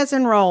 2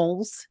 dozen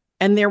rolls,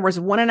 and there was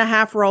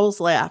 1.5 rolls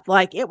left.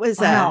 Like, it was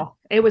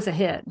it was a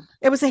hit.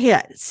 It was a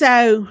hit.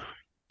 So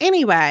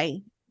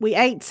anyway, we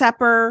ate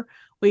supper.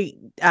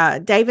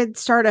 David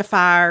started a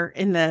fire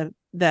in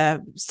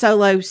the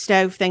solo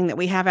stove thing that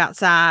we have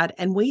outside,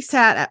 and we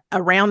sat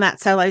around that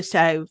solo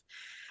stove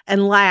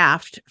and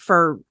laughed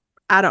for,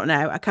 I don't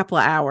know, a couple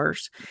of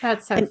hours.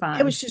 That's so fun.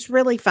 It was just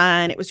really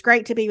fun. It was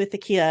great to be with the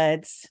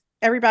kids.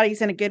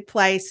 Everybody's in a good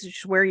place,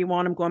 which is where you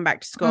want them going back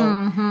to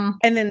school.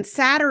 And then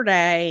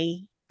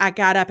Saturday, I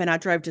got up and I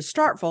drove to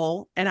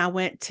Starkville, and I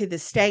went to the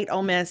State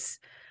Ole Miss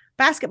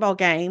basketball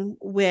game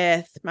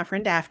with my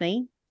friend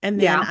Daphne. And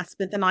then I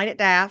spent the night at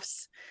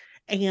Daph's.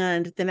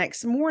 And the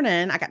next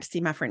morning, I got to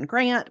see my friend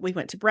Grant. We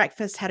went to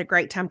breakfast, had a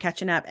great time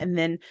catching up. And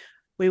then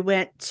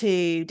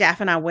Daphne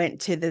and I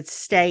went to the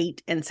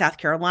State in South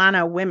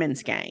Carolina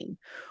women's game,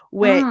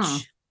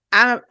 which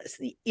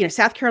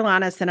South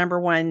Carolina is the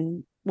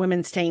 #1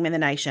 women's team in the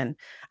nation.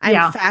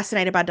 I'm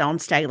fascinated by Dawn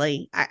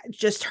Staley.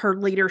 Just her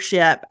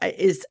leadership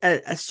is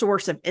a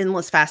source of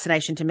endless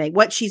fascination to me.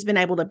 What she's been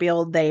able to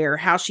build there,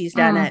 how she's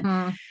done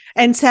it.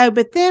 And so,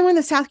 but then when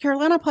the South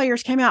Carolina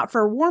players came out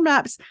for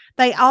warm-ups,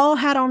 they all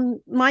had on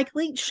Mike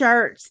Leach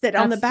shirts that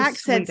on the back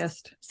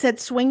said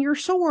 "Swing Your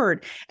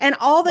Sword." And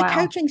all the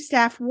coaching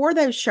staff wore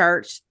those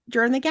shirts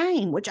during the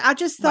game, which I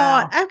just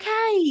thought,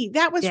 okay,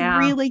 that was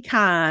really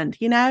kind,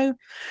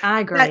 I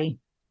agree.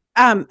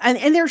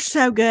 And they're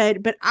so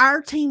good, but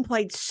our team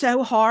played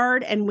so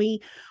hard, and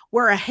we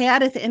were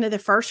ahead at the end of the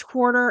first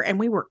quarter, and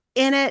we were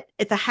in it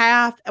at the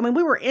half. I mean,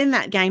 we were in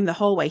that game the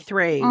whole way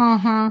through.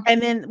 And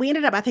then we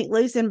ended up, I think,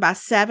 losing by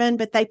 7,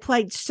 but they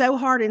played so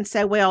hard and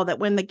so well that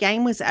when the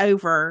game was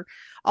over,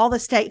 all the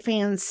State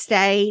fans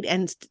stayed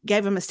and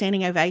gave them a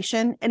standing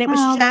ovation. And it was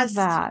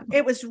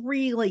it was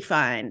really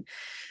fun.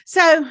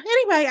 So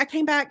anyway, I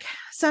came back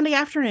Sunday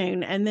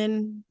afternoon, and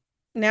then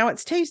now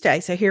it's Tuesday.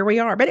 So here we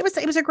are, but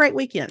it was a great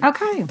weekend.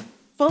 Okay.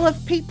 Full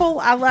of people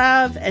I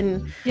love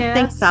and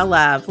things I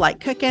love, like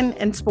cooking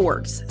and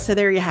sports. So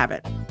there you have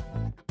it.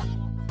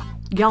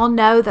 Y'all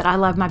know that I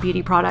love my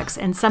beauty products,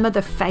 and some of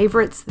the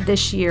favorites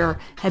this year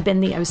have been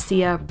the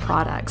Osea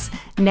products.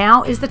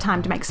 Now is the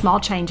time to make small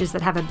changes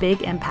that have a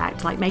big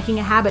impact, like making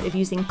a habit of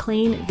using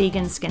clean,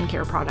 vegan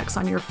skincare products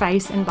on your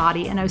face and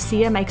body, and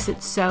Osea makes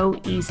it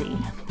so easy.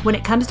 When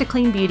it comes to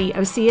clean beauty,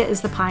 Osea is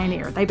the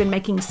pioneer. They've been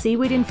making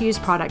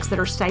seaweed-infused products that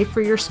are safe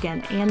for your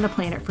skin and the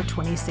planet for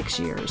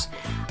 26 years.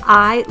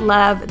 I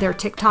love their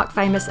TikTok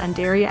famous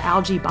Undaria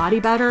Algae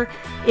Body Butter.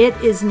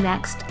 It is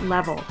next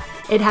level.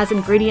 It has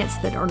ingredients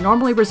that are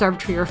normally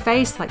reserved for your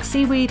face, like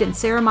seaweed and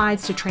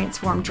ceramides, to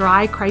transform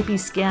dry, crepey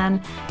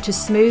skin to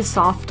smooth,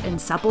 soft, and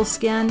supple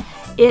skin.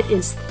 It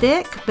is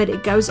thick, but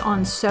it goes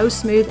on so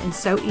smooth and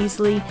so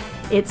easily.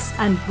 It's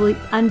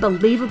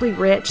unbelievably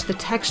rich. The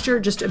texture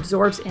just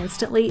absorbs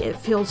instantly. It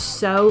feels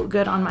so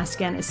good on my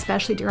skin,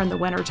 especially during the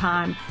winter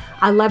time.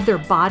 I love their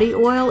body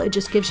oil. It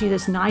just gives you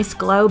this nice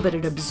glow, but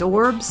it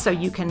absorbs so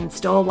you can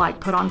still like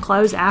put on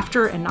clothes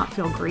after and not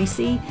feel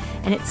greasy.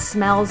 And it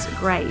smells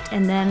great.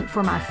 And then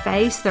for my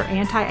face, their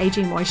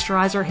anti-aging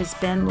moisturizer has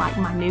been like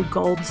my new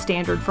gold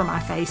standard for my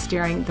face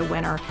during the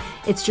winter.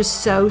 It's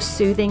just so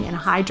soothing and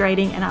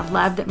hydrating, and I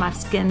love that my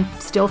skin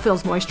still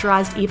feels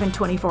moisturized even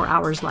 24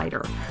 hours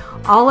later.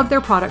 All of their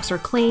products are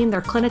clean,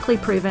 they're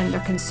clinically proven, they're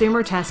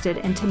consumer tested,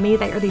 and to me,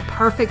 they are the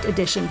perfect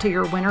addition to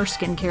your winter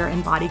skincare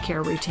and body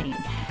care routine.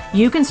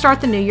 You can start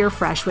the new year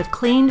fresh with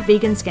clean,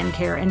 vegan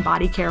skincare and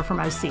body care from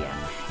Osea.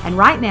 And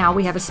right now,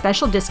 we have a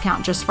special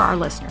discount just for our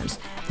listeners.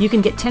 You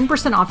can get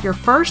 10% off your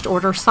first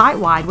order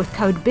site-wide with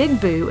code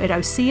BIGBOO at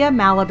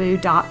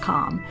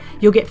OseaMalibu.com.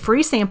 You'll get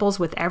free samples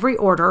with every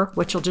order,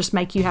 which will just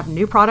make you have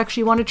new products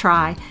you want to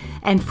try,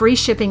 and free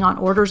shipping on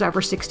orders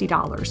over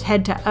 $60.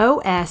 Head to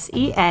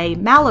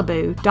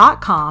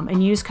OSEAMalibu.com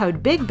and use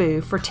code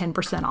BIGBOO for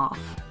 10% off.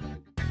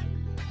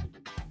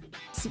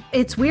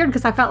 It's weird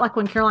because I felt like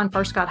when Caroline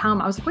first got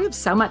home, I was like, we have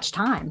so much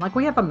time. Like,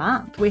 we have a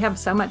month. We have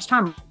so much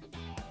time.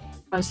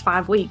 Almost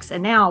 5 weeks,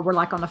 and now we're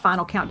like on the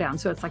final countdown,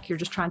 so it's like you're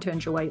just trying to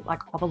enjoy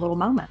like all the little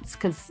moments,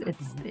 because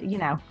it's, you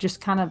know,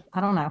 just kind of, I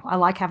don't know, I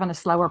like having a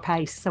slower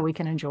pace so we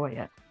can enjoy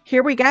it.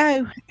 Here we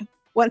go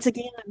once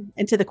again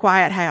into the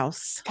quiet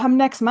house. Come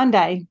next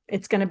Monday,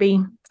 it's gonna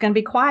be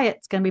quiet.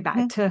 It's gonna be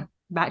back to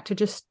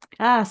just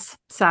us.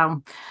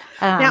 So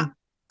now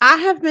I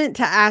have meant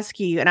to ask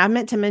you, and I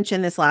meant to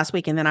mention this last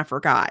week and then I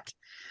forgot.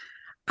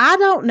 I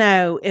don't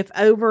know if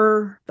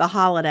over the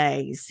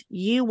holidays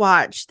you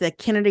watched the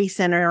Kennedy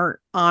Center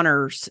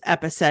Honors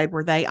episode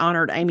where they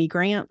honored Amy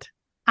Grant.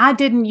 I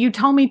didn't. You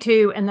told me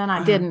to, and then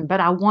I didn't, but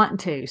I want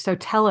to. So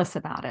tell us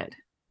about it.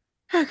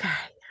 Okay.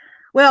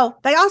 Well,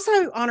 they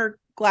also honored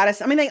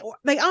Gladys. I mean,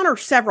 they honor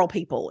several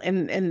people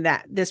in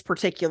this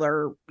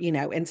particular,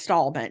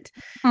 installment.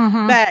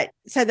 Mm-hmm. But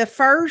so the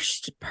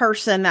first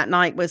person that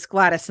night was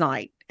Gladys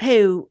Knight,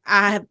 who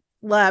I have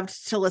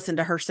loved to listen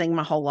to her sing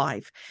my whole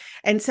life.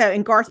 And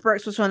Garth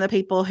Brooks was one of the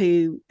people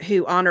who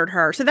honored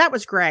her. So that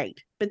was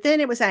great. But then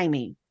it was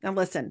Amy. Now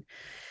listen,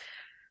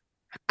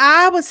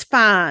 I was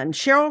fine.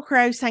 Sheryl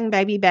Crow sang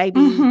Baby Baby.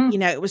 Mm-hmm.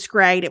 It was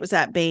great. It was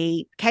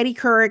upbeat. Katie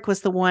Couric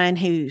was the one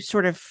who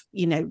sort of,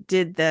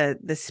 did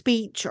the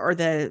speech or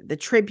the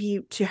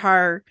tribute to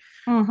her.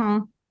 Mm-hmm.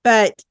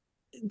 But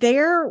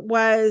there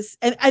was,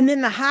 and then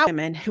the high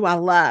women who I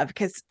love,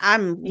 because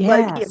I'm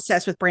low-key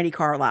obsessed with Brandi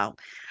Carlile.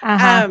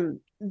 Uh-huh.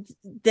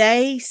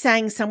 They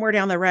sang Somewhere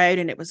Down the Road,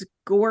 and it was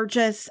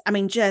gorgeous. I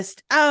mean,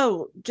 just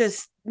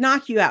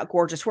knock you out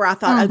gorgeous, where I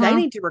thought, they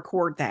need to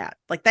record that.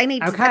 Like that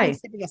needs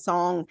to be a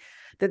song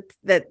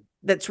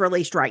that's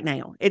released right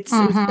now. It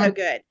was so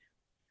good.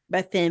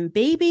 But then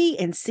BB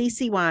and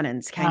CeCe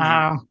Winans came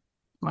out.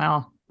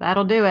 Well,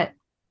 that'll do it.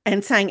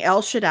 And sang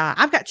El Shaddai.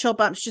 I've got chill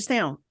bumps just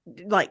now.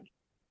 Like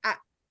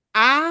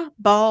I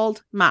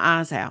bawled my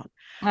eyes out.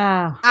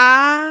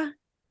 Oh.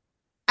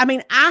 I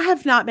mean, I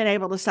have not been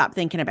able to stop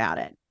thinking about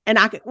it. And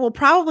I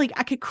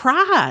could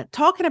cry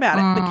talking about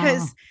it,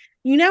 because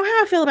you know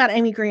how I feel about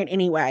Amy Grant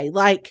anyway.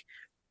 Like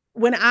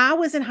when I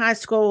was in high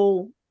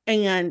school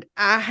and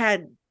I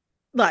had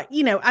I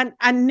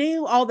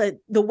knew all the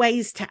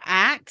ways to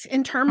act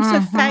in terms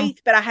of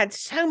faith, but I had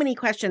so many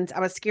questions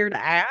I was scared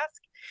to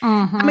ask.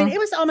 I mean, it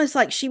was almost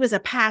like she was a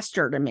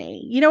pastor to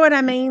me. You know what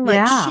I mean?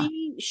 Like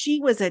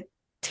she was a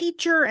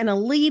teacher and a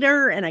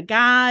leader and a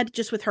guide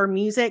just with her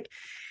music.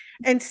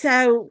 And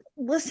so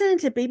listening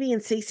to BB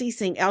and CeCe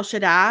sing El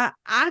Shaddai,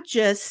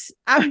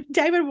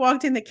 David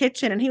walked in the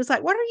kitchen and he was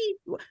like, what?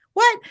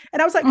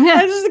 And I was like,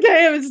 I just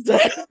can't.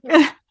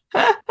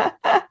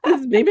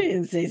 It's BB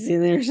and CeCe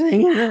and they're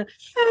singing.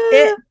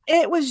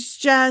 It was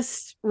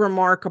just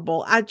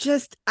remarkable. And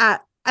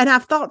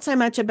I've thought so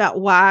much about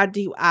why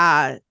do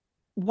I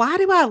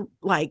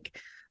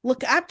like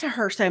look up to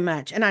her so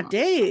much? And I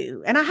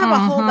do. And I have a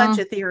whole bunch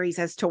of theories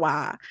as to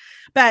why.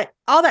 But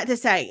all that to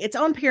say, it's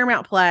on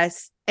Paramount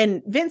Plus.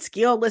 And Vince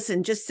Gill,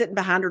 just sitting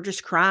behind her,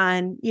 just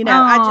crying.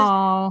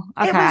 I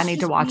need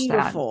to watch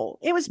beautiful.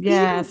 It was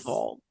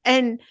beautiful.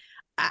 And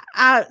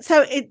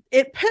so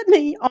it put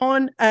me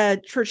on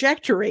a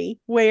trajectory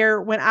where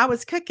when I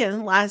was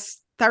cooking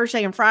last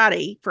Thursday and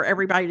Friday for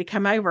everybody to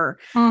come over,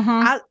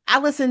 Mm-hmm. I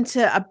listened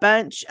to a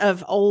bunch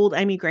of old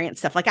Amy Grant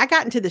stuff. Like I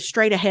got into the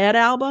Straight Ahead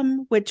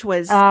album, which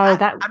was, I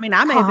may have been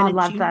I in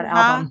love junior that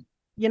high, album.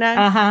 you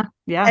know,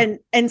 Yeah.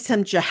 and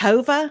some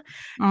Jehovah,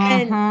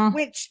 and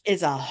which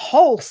is a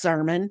whole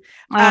sermon.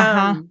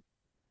 I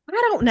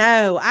don't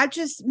know.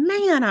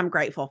 Man, I'm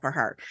grateful for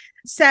her.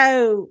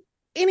 So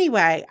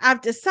anyway,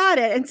 I've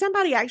decided, and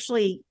somebody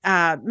actually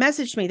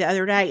messaged me the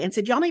other day and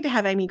said, y'all need to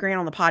have Amy Grant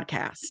on the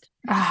podcast.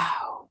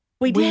 Oh,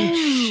 we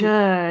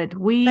should.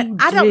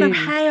 I don't know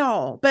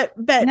how, but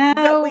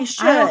we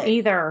should. I don't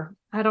either.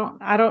 I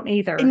don't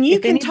either. And you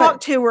can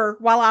talk to her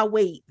while I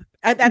weep.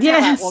 That's how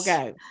that will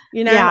go.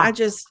 You know, I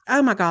just,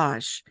 oh my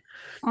gosh.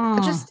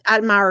 I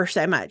admire her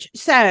so much.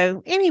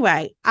 So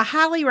anyway, I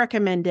highly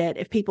recommend it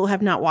if people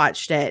have not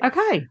watched it.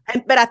 Okay.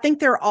 But I think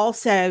there are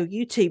also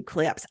YouTube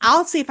clips.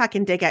 I'll see if I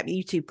can dig up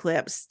YouTube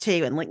clips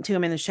too and link to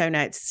them in the show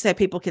notes so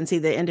people can see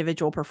the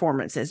individual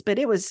performances. But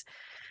it was,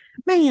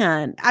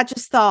 man, I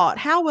just thought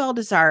how well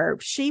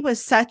deserved. She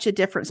was such a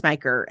difference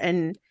maker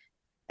and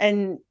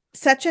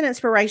such an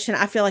inspiration,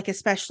 I feel like,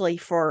 especially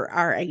for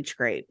our age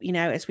group, you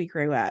know, as we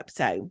grew up.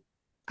 So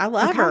I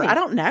love her. I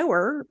don't know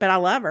her, but I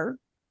love her.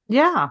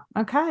 Yeah.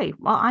 Okay.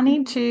 Well, I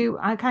need to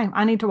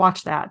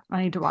watch that.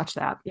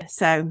 Yeah.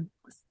 So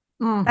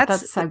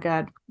that's so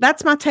good.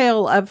 That's my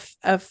tale of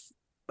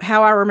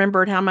how I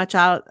remembered how much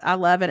I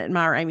love and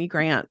admire Amy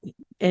Grant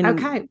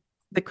in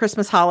the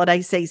Christmas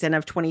holiday season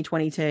of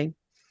 2022.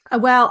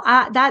 Well,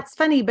 that's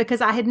funny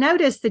because I had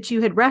noticed that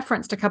you had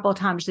referenced a couple of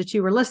times that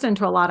you were listening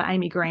to a lot of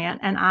Amy Grant,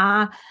 and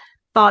I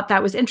thought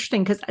that was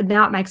interesting because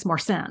now it makes more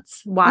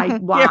sense. Why?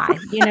 Yeah.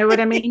 You know what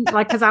I mean?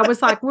 Like, because I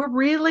was like, we're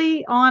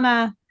really on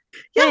a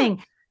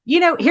thing.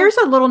 You know, here's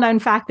a little known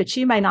fact that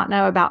you may not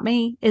know about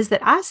me is that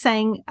I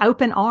sang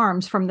Open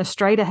Arms from the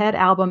Straight Ahead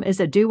album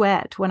as a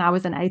duet when I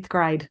was in 8th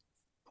grade.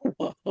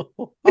 Whoa.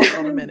 Hold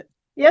on a minute.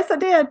 Yes, I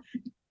did.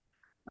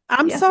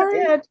 I'm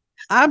sorry.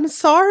 I'm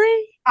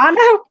sorry. I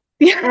know.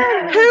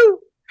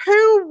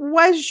 Who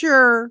was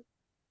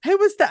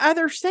the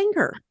other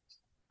singer?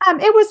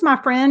 It was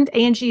my friend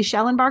Angie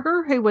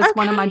Schellenberger, who was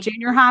one of my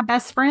junior high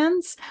best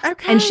friends.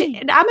 Okay.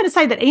 And I'm going to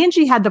say that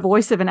Angie had the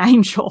voice of an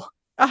angel.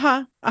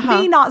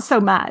 Me, not so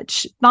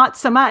much,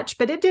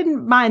 but it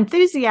didn't, my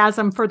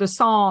enthusiasm for the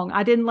song,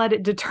 I didn't let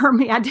it deter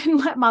me. I didn't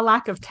let my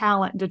lack of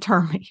talent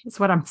deter me, is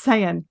what I'm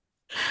saying.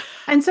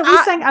 And so we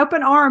sang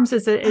Open Arms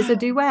as a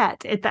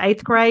duet at the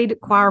 8th grade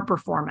choir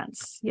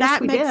performance. Yes,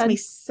 that makes me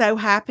so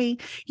happy.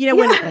 You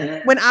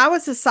know, when I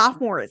was a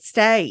sophomore at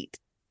State,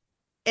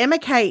 Emma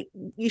Kate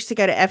used to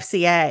go to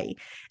FCA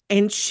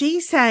and she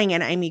sang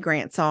an Amy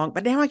Grant song,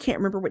 but now I can't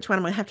remember which one.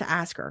 I'm going to have to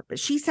ask her, but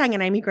she sang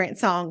an Amy Grant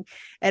song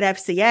at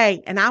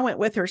FCA and I went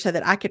with her so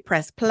that I could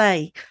press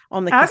play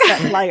on the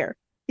cassette player,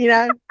 you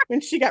know,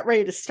 when she got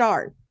ready to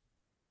start.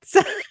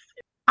 So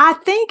I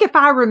think if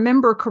I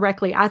remember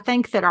correctly, I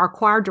think that our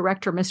choir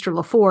director, Mr.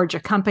 LaForge,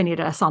 accompanied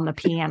us on the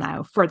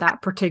piano for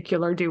that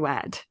particular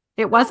duet.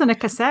 It wasn't a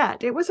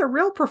cassette. It was a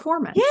real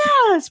performance.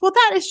 Yes. Well,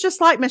 that is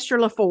just like Mr.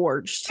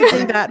 LaForge to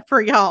do that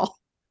for y'all.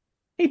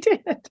 He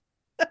did.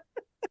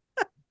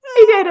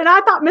 He did. And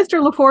I thought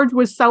Mr. LaForge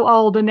was so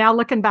old. And now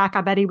looking back,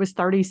 I bet he was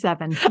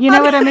 37. You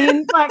know what I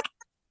mean? Like,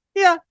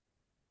 yeah.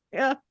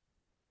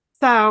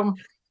 So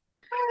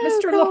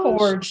Mr.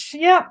 LaForge.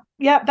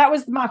 Yep. That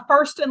was my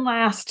first and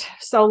last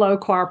solo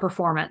choir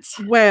performance.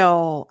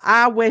 Well,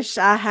 I wish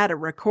I had a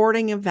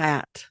recording of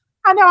that.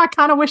 I know. I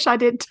kind of wish I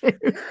did too.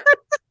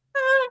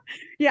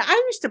 Yeah,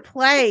 I used to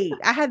play.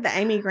 I had the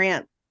Amy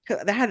Grant.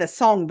 They had a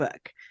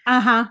songbook.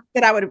 That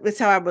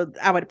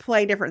I would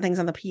play different things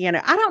on the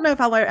piano. I don't know if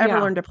I ever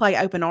learned to play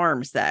Open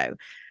Arms though.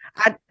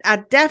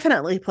 I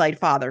definitely played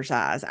Father's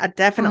Eyes. I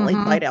definitely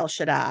played El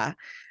Shaddai.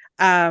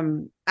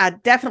 I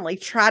definitely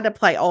tried to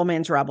play Old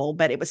Man's Rebel,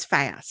 but it was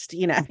fast,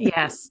 you know.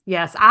 Yes.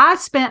 I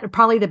spent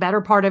probably the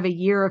better part of a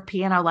year of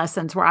piano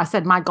lessons where I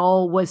said my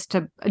goal was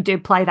to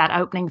play that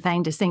opening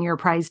thing to sing your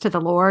praise to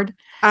the Lord.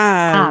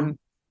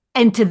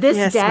 And to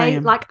this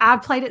day, like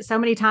I've played it so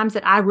many times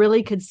that I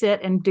really could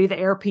sit and do the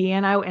air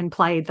piano and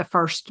play the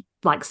first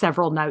like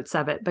several notes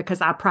of it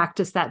because I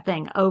practiced that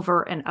thing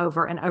over and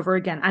over and over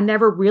again. I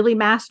never really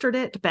mastered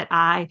it, but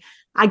I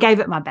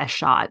gave it my best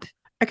shot.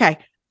 Okay.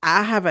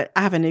 I have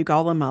a new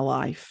goal in my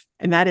life,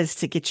 and that is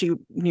to get you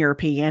near a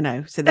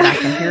piano so that I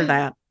can hear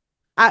that.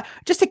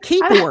 Just a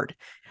keyboard.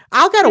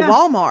 I'll go to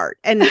Walmart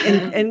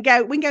and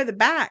go. We can go to the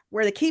back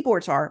where the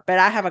keyboards are, but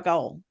I have a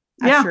goal.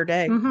 I sure do.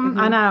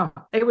 I know.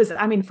 It was,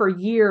 for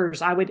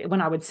years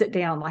when I would sit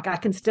down, like I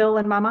can still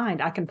in my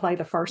mind, I can play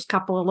the first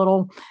couple of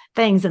little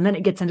things and then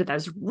it gets into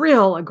those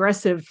real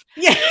aggressive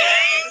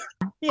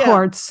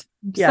chords.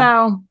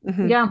 Yeah. So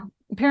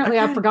apparently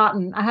I've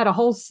forgotten. I had a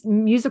whole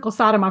musical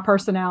side of my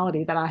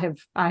personality that I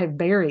have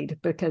buried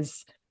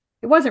because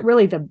it wasn't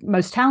really the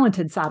most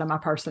talented side of my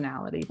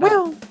personality.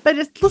 But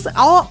it's listen,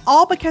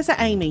 all because of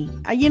Amy,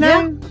 you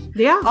know?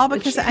 Yeah. All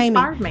because of Amy.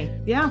 Inspired me.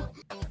 Yeah.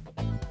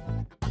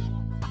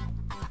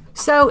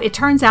 So it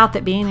turns out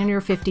that being in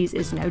your 50s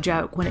is no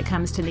joke when it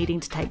comes to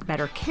needing to take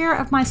better care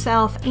of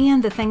myself.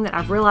 And the thing that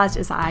I've realized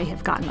as I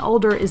have gotten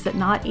older is that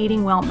not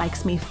eating well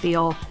makes me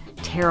feel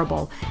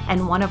terrible.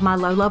 And one of my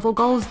low-level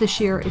goals this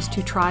year is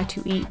to try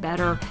to eat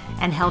better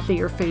and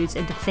healthier foods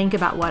and to think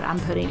about what I'm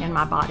putting in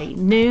my body.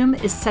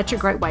 Noom is such a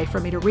great way for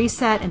me to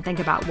reset and think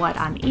about what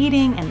I'm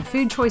eating and the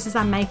food choices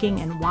I'm making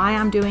and why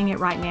I'm doing it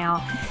right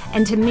now.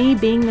 And to me,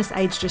 being this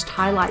age just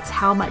highlights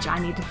how much I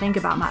need to think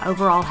about my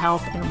overall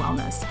health and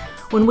wellness.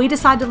 When we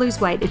decide to lose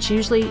weight, it's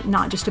usually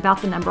not just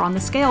about the number on the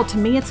scale. To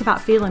me, it's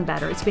about feeling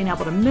better. It's being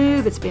able to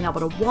move, it's being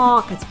able to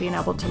walk, it's being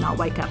able to not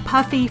wake up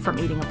puffy from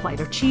eating a plate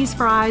of cheese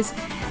fries.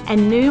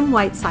 And Noom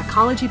Weight's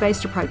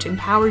psychology-based approach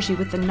empowers you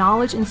with the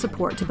knowledge and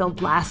support to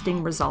build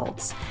lasting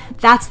results.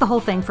 That's the whole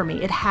thing for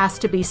me. It has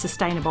to be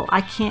sustainable.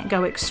 I can't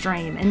go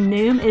extreme. And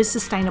Noom is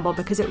sustainable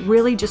because it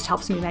really just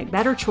helps me make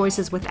better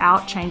choices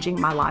without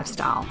changing my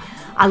lifestyle.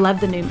 I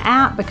love the Noom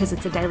app because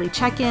it's a daily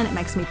check-in. It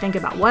makes me think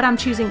about what I'm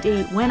choosing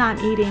to eat, when I'm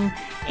eating,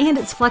 and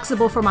it's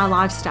flexible for my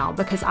lifestyle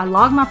because I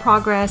log my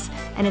progress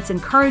and it's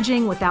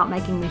encouraging without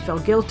making me feel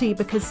guilty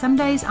because some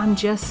days I'm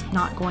just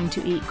not going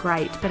to eat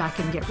great, but I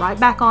can get right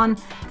back on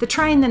the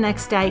train the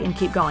next day and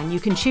keep going. You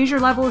can choose your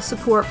level of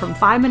support from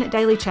 5-minute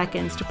daily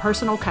check-ins to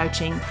personal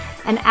coaching,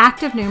 and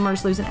active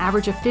Noomers lose an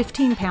average of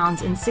 15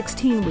 pounds in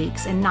 16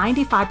 weeks, and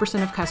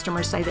 95% of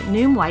customers say that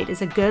Noom Weight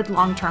is a good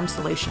long-term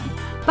solution.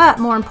 But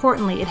more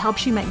importantly, it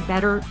helps you make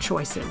better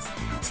choices.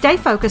 Stay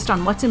focused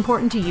on what's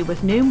important to you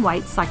with Noom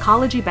Weight's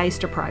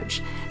psychology-based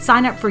approach.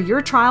 Sign up for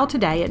your trial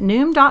today at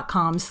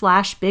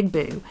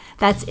Noom.com/BigBoo.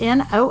 That's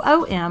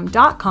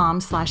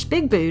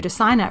NOOM.com/BigBoo to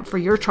sign up for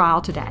your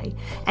trial today.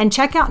 And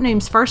check out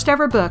Noom's first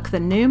ever book, The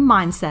Noom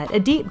Mindset, a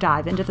deep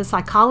dive into the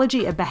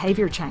psychology of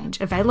behavior change,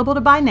 available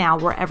to buy now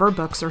wherever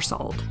books are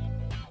sold.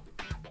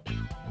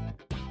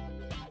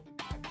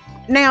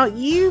 Now,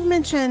 you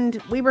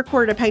mentioned we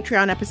recorded a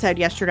Patreon episode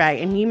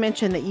yesterday, and you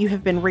mentioned that you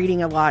have been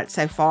reading a lot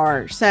so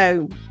far.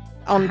 So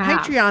on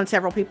Patreon,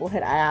 several people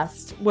had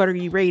asked, what are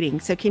you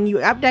reading? So can you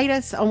update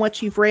us on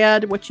what you've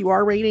read, what you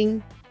are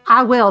reading?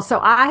 I will.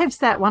 So I have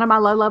set one of my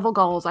low-level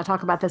goals, I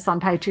talk about this on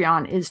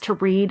Patreon, is to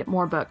read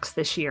more books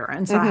this year.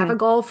 And so I have a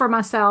goal for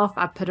myself.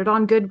 I put it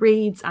on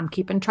Goodreads. I'm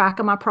keeping track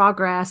of my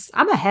progress.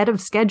 I'm ahead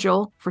of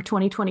schedule for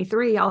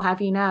 2023, I'll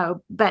have you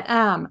know. But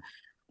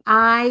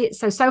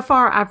so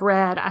far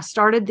I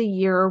started the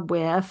year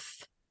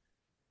with,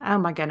 oh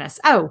my goodness.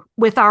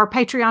 With our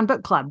Patreon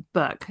book club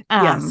book.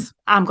 Yes.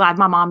 I'm Glad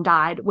My Mom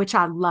Died, which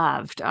I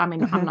loved. I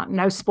mean, I'm not,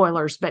 no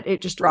spoilers, but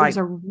it was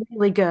a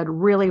really good,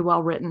 really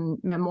well-written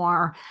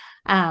memoir.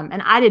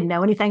 And I didn't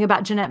know anything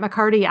about Jeanette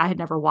McCurdy. I had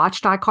never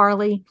watched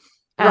iCarly.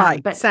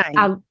 But same.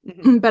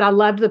 But I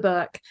loved the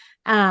book.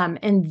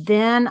 And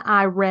then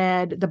I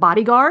read The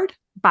Bodyguard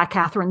by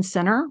Catherine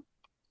Sinner.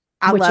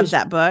 I love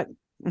that book.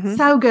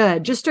 So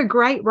good. Just a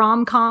great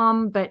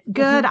rom-com, but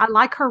good. I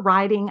like her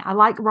writing. I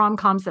like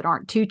rom-coms that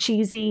aren't too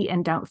cheesy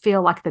and don't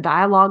feel like the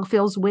dialogue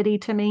feels witty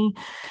to me.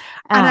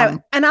 I know.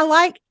 And I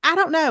like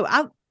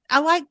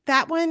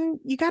that one.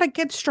 You got a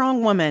good,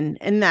 strong woman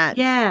in that.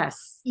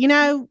 Yes. You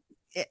know,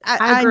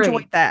 I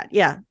enjoyed that.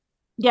 Yeah.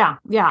 Yeah.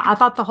 I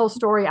thought the whole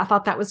story, I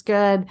thought that was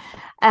good.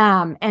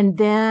 And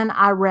then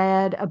I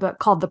read a book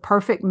called The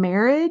Perfect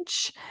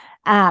Marriage,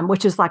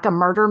 which is like a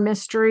murder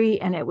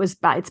mystery. And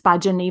it's by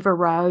Geneva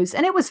Rose,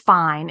 and it was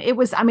fine. It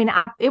was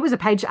a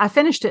page. I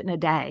finished it in a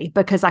day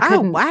because I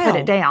couldn't put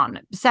it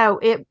down. So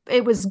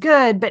it was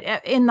good. But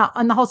in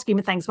the whole scheme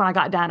of things, when I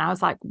got done, I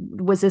was like,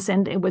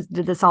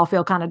 did this all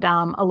feel kind of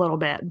dumb a little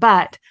bit?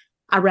 But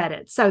I read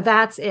it. So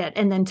that's it.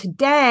 And then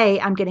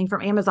today I'm getting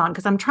from Amazon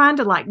because I'm trying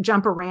to like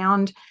jump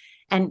around.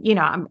 And, you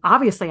know, I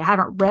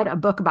haven't read a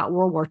book about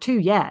World War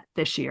II yet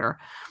this year.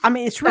 I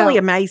mean, it's really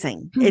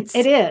amazing. It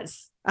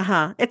is.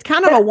 It's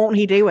kind of a won't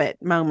he do it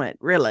moment,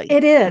 really.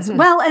 It is.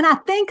 Well, and I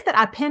think that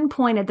I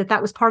pinpointed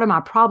that was part of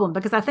my problem,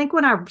 because I think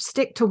when I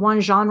stick to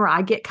one genre,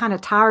 I get kind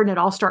of tired and it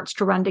all starts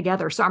to run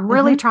together. So I'm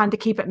really trying to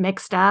keep it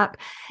mixed up.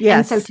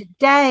 Yes. And so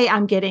today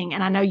I'm getting,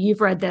 and I know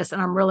you've read this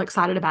and I'm real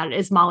excited about it,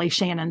 is Molly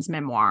Shannon's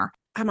memoir.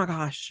 Oh my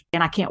gosh.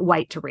 And I can't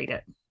wait to read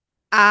it.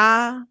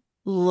 I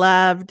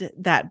loved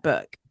that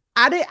book.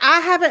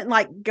 I haven't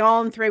like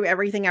gone through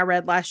everything I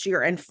read last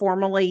year and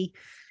formally,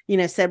 you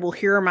know, said, well,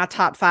 here are my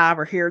top 5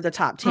 or here are the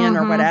top 10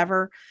 or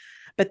whatever.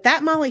 But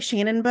that Molly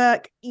Shannon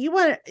book,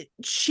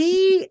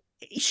 she's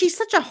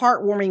such a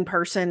heartwarming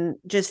person.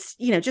 Just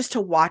to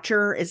watch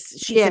her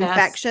she's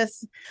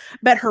infectious,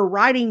 but her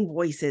writing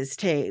voices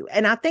too.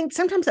 And I think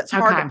sometimes that's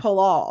hard to pull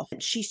off.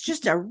 She's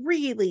just a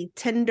really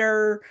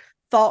tender,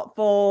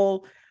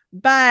 thoughtful,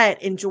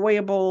 but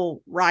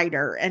enjoyable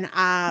writer. And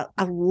I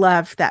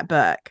love that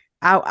book.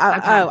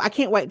 I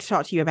can't wait to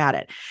talk to you about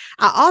it.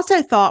 I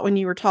also thought when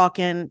you were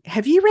talking,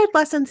 have you read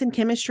Lessons in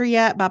Chemistry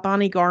yet by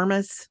Bonnie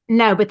Garmus?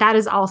 No, but that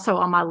is also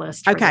on my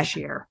list for this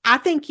year. I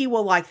think you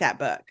will like that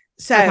book.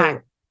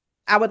 So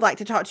I would like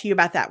to talk to you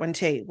about that one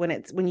too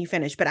when you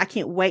finish, but I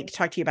can't wait to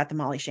talk to you about the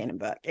Molly Shannon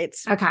book.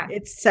 It's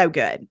so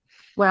good.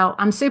 Well,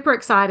 I'm super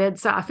excited.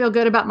 So I feel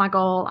good about my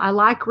goal. I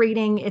like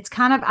reading. It's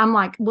kind of, I'm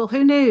like, well,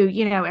 who knew,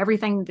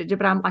 everything to do,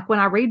 but I'm like, when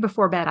I read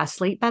before bed, I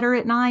sleep better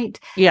at night.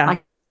 Yeah.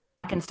 Like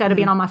instead of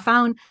being on my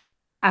phone,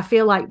 I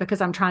feel like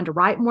because I'm trying to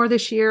write more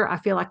this year, I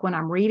feel like when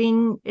I'm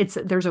reading,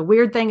 there's a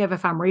weird thing of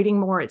if I'm reading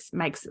more, it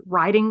makes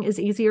writing is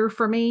easier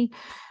for me.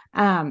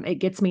 It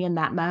gets me in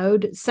that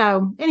mode.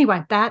 So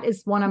anyway, that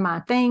is one of my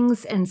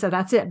things. And so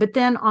that's it. But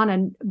then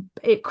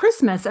at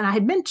Christmas, and I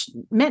had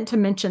meant to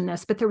mention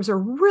this, but there was a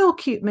real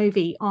cute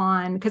movie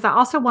on, because I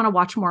also want to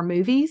watch more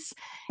movies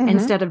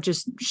instead of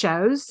just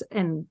shows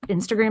and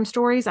Instagram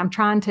stories. I'm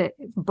trying to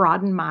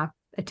broaden my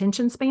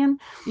attention span.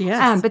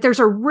 Yes. But there's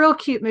a real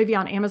cute movie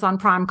on Amazon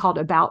Prime called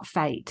About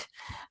Fate.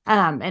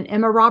 And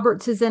Emma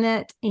Roberts is in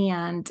it,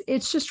 and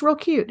it's just real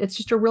cute. It's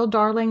just a real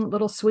darling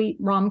little sweet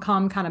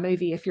rom-com kind of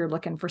movie if you're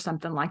looking for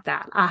something like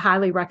that. I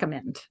highly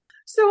recommend.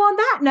 So on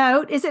that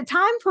note, is it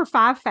time for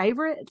 5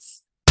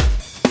 favorites?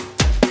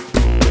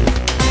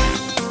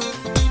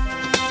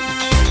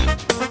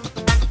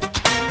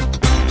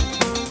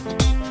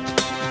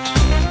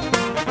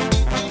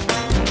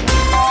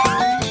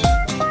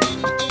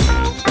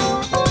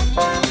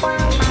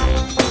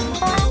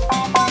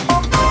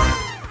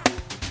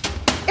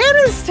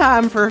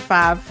 Time for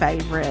 5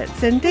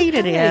 favorites. Indeed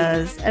it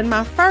is. And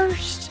my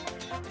first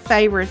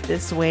favorite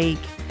this week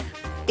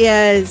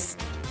is,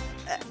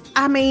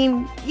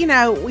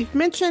 we've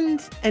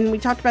mentioned, and we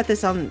talked about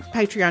this on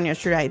Patreon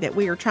yesterday, that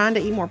we are trying to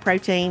eat more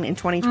protein in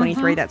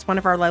 2023. That's one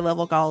of our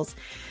low-level goals.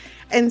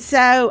 And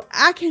so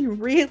I can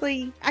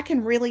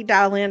really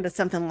dial into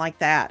something like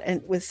that,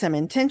 and with some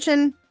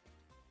intention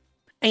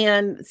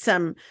and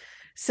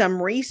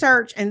some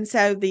research. And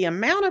so the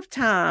amount of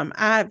time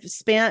I've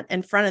spent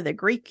in front of the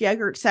Greek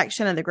yogurt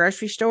section of the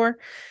grocery store,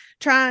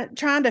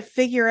 trying to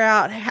figure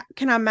out how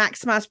can I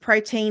maximize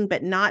protein,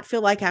 but not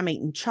feel like I'm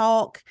eating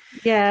chalk.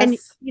 Yes.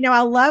 And,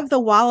 I love the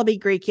Wallaby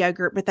Greek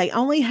yogurt, but they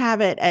only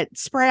have it at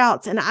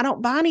Sprouts, and I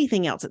don't buy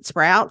anything else at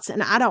Sprouts,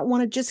 and I don't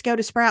want to just go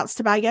to Sprouts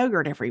to buy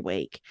yogurt every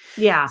week.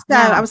 Yeah. So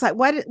I was like,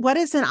 what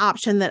is an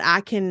option that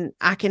I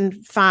can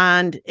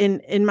find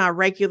in my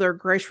regular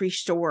grocery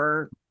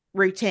store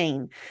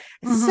routine?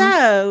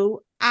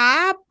 So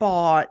I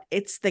bought,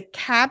 it's the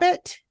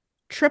Cabot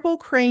triple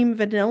cream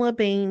vanilla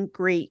bean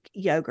Greek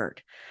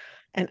yogurt,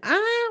 and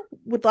I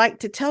would like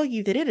to tell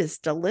you that it is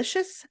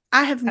delicious.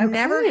 I have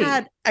never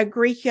had a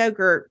Greek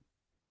yogurt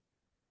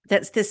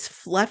that's this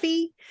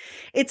fluffy.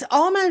 It's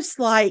almost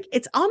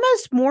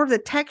more of the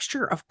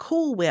texture of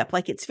Cool Whip.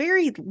 Like, it's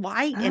very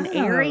light and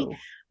airy,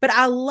 but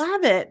I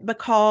love it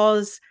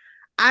because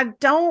I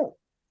don't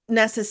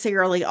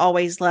necessarily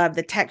always love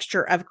the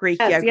texture of Greek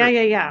yogurt.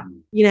 Yeah.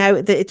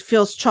 It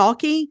feels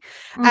chalky.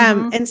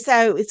 And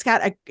so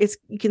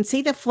you can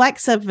see the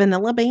flecks of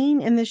vanilla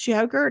bean in this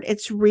yogurt.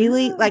 It's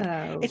really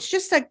it's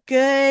just a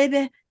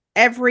good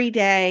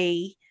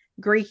everyday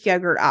Greek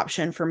yogurt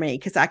option for me,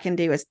 because I can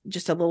do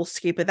just a little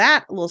scoop of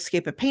that, a little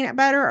scoop of peanut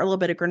butter, a little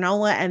bit of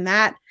granola, and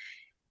that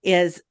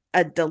is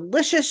a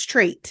delicious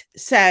treat.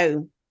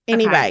 So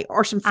anyway,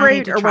 or some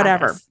fruit or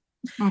whatever.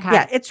 Okay.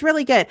 Yeah, it's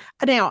really good.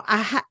 Now,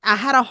 I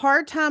had a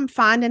hard time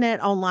finding it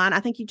online. I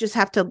think you just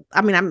have to,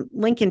 I'm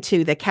linking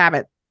to the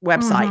Cabot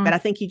website, but I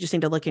think you just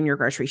need to look in your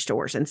grocery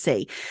stores and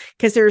see,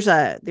 because there's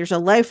a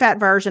low fat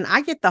version.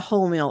 I get the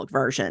whole milk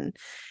version,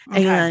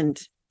 and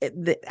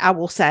I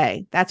will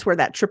say that's where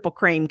that triple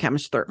cream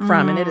comes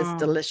from, and it is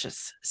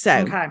delicious.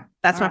 So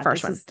that's my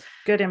first one.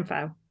 Good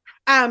info.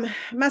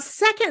 My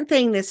second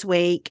thing this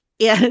week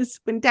is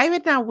when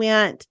David and I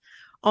went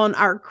on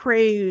our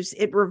cruise,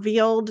 it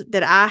revealed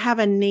that I have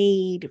a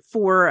need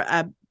for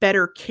a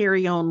better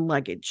carry-on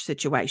luggage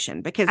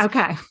situation, because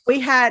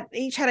we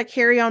each had a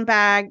carry-on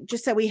bag,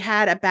 just so we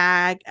had a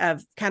bag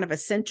of kind of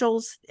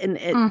essentials in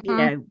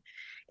the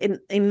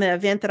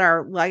event that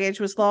our luggage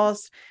was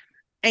lost.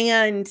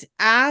 And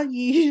I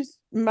used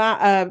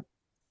my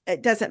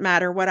it doesn't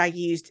matter what I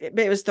used,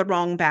 but it was the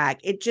wrong bag.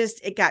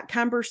 It got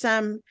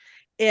cumbersome.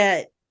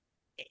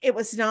 It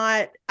was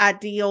not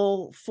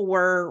ideal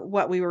for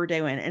what we were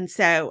doing. And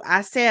so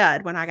I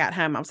said, when I got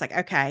home, I was like,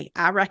 okay,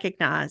 I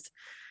recognize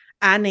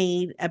I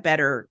need a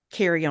better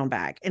carry-on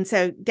bag. And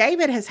so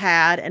David has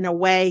had an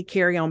away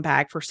carry-on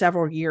bag for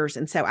several years.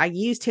 And so I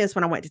used his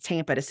when I went to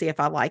Tampa to see if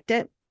I liked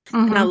it.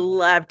 And I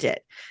loved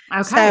it.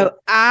 Okay. So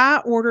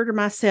I ordered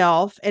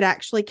myself, it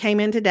actually came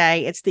in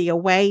today. It's the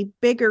Away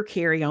bigger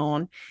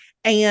carry-on.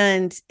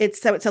 And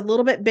it's a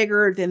little bit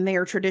bigger than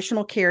their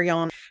traditional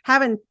carry-on.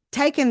 Having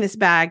taken this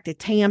bag to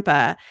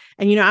Tampa,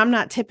 and I'm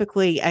not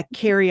typically a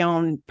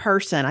carry-on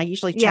person. I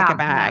usually check a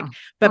bag,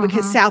 but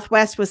because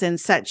Southwest was in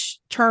such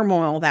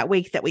turmoil that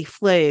week that we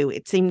flew,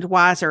 it seemed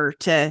wiser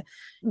to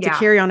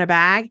carry on a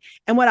bag.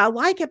 And what I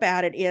like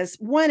about it is,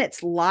 one,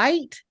 it's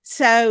light,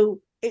 so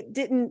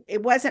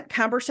it wasn't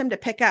cumbersome to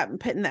pick up and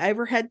put in the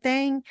overhead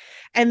thing.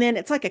 And then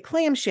it's like a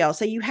clamshell,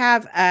 so you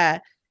have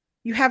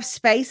You have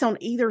space on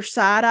either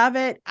side of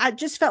it. I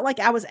just felt like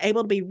I was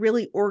able to be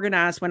really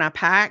organized when I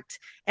packed,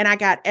 and I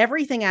got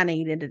everything I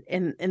needed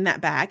in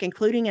that bag,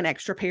 including an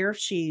extra pair of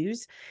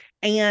shoes.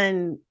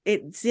 And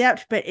it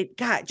zipped, but it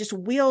got just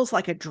wheels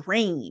like a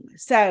dream.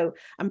 So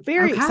I'm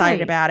very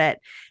excited about it.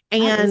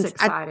 And that is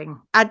exciting.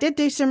 I did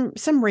do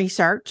some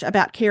research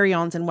about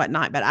carry-ons and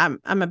whatnot, but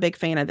I'm a big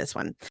fan of this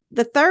one.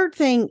 The third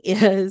thing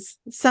is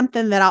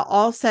something that I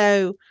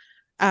also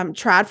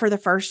tried for the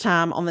first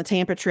time on the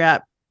Tampa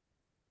trip.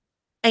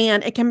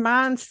 And it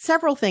combines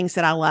several things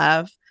that I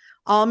love: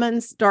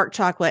 almonds, dark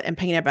chocolate, and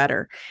peanut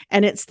butter.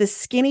 And it's the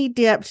skinny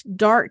dipped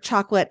dark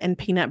chocolate and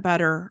peanut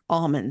butter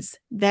almonds.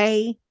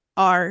 They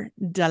are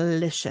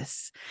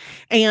delicious.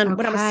 And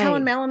when I was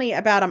telling Melanie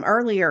about them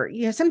earlier,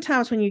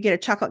 sometimes when you get a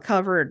chocolate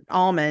covered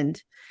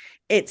almond,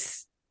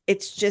 it's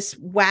just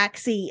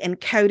waxy and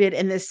coated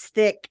in this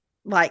thick,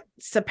 like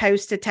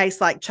supposed to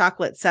taste like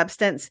chocolate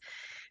substance.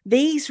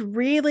 These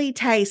really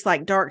taste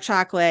like dark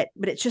chocolate,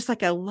 but it's just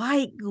like a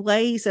light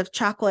glaze of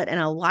chocolate and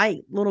a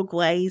light little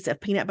glaze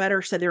of peanut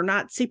butter. So they're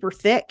not super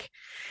thick.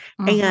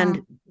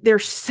 And they're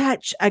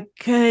such a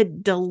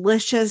good,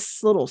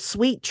 delicious little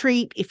sweet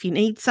treat if you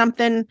need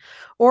something,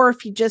 or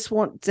if you just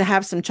want to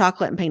have some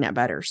chocolate and peanut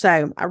butter.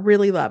 So I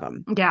really love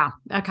them. Yeah.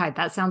 Okay.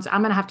 That sounds,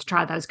 I'm going to have to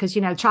try those because,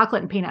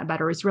 chocolate and peanut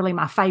butter is really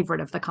my favorite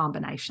of the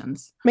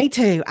combinations. Me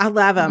too. I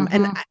love them.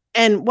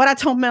 And what I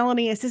told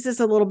Melanie is this is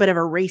a little bit of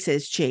a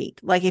Reese's cheat.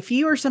 Like if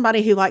you are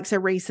somebody who likes a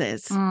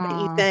Reese's,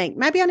 but you think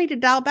maybe I need to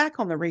dial back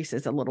on the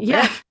Reese's a little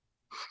bit.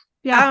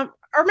 Yeah.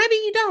 Or maybe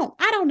you don't.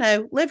 I don't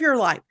know. Live your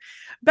life.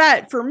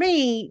 But for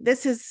me,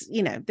 this is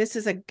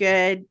a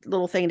good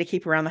little thing to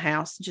keep around the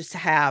house just to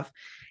have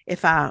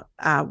if I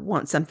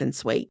want something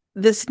sweet.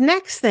 This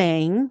next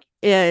thing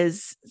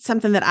is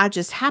something that I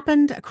just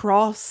happened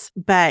across,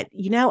 but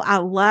I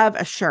love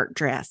a shirt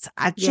dress.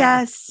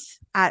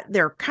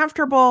 They're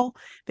comfortable.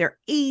 They're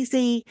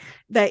easy.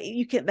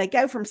 They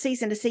go from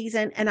season to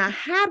season. And I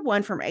had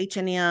one from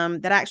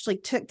H&M that I actually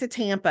took to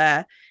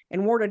Tampa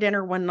and wore to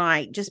dinner one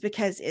night just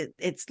because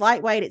it's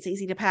lightweight. It's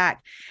easy to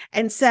pack.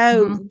 And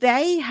so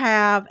they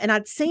have, and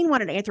I'd seen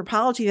one at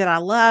Anthropologie that I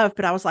love,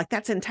 but I was like,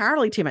 that's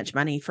entirely too much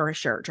money for a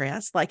shirt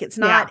dress. Like it's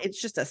not,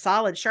 it's just a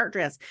solid shirt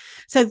dress.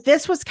 So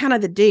this was kind of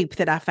the dupe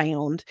that I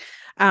found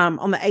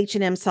on the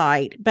H&M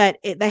site, but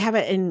they have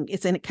it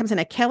it comes in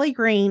a Kelly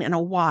green and a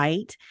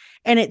white.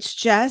 And it's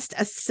just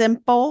a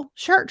simple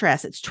shirt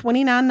dress. It's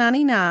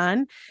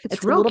 $29.99.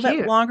 It's a little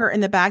bit longer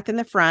in the back than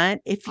the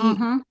front. If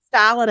you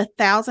style it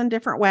 1,000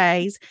 different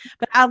ways,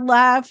 but I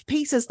love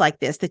pieces like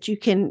this that you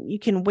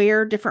can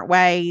wear different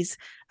ways.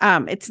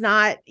 It's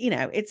not,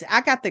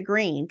 I got the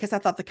green because I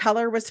thought the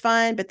color was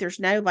fun, but there's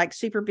no like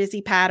super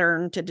busy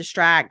pattern to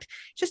distract.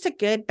 Just a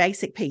good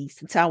basic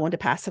piece. And so I wanted to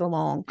pass it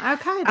along.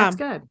 Okay, that's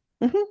good.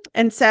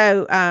 And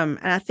so, and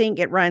I think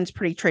it runs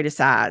pretty true to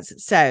size.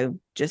 So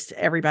just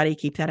everybody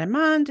keep that in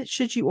mind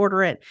should you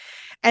order it.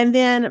 And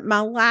then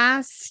my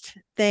last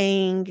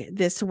thing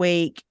this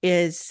week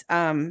is,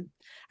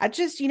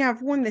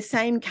 I've worn the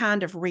same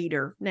kind of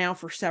reader now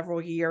for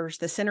several years,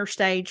 the Center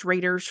Stage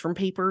readers from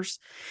Peepers.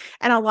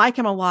 And I like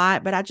them a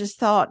lot, but I just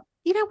thought,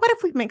 what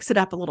if we mix it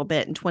up a little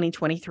bit in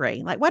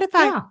 2023? Like, what if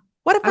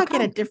I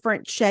get a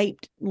different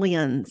shaped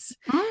lens?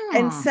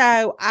 And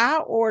so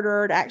I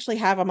actually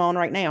have them on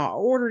right now. I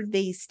ordered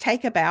these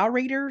Take a Bow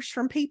readers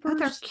from Peepers. Oh,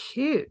 they're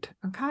cute.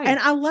 Okay. And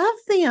I love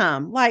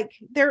them. Like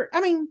they're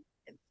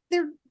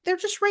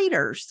just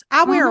readers.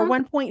 I wear a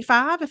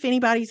 1.5 if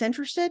anybody's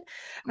interested.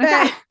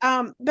 But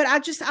but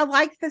I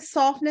like the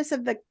softness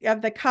of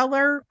the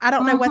color. I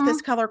don't know what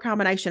this color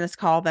combination is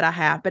called that I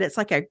have, but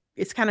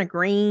it's kind of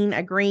green,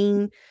 a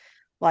green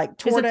like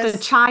tortoise. Is it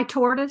the chai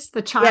tortoise?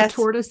 The chai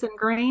tortoise in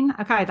green?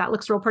 Okay, that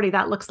looks real pretty.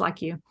 That looks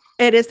like you.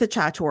 It is the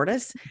chai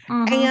tortoise.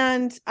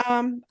 And I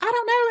don't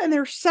know. And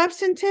they're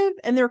substantive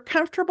and they're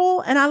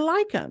comfortable and I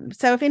like them.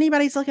 So if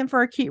anybody's looking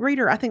for a cute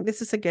reader, I think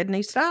this is a good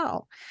new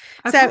style.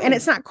 Okay. So, and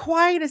it's not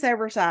quite as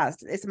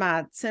oversized as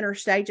my Center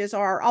Stages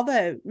are,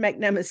 although make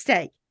no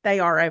mistake, they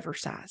are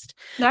oversized.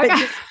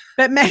 Okay.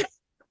 But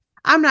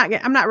I'm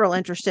not real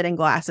interested in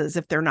glasses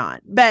if they're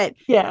not, but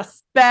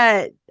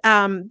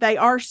they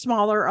are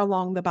smaller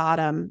along the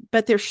bottom,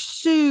 but they're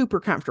super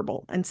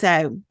comfortable. And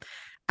so,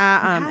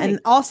 and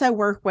also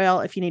work well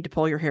if you need to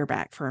pull your hair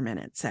back for a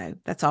minute. So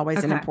that's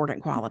always an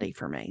important quality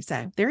for me.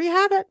 So there you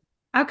have it.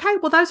 Okay.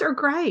 Well, those are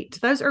great.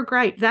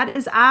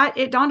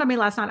 It dawned on me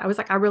last night. I was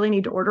like, I really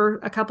need to order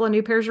a couple of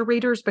new pairs of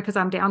readers because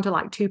I'm down to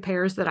like 2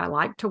 pairs that I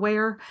like to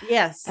wear.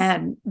 Yes.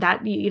 And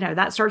that,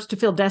 that starts to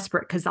feel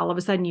desperate because all of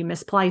a sudden you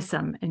misplace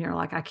them and you're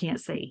like, I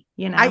can't see,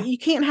 you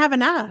can't have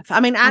enough.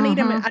 I mean, I need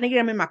them. I need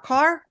them in my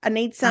car. I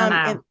need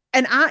some.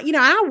 And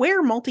I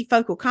wear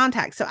multifocal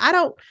contacts. So I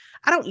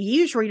don't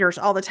use readers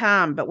all the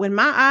time, but when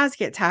my eyes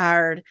get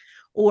tired,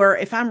 or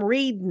if I'm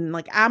reading,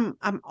 like I'm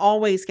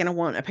always going to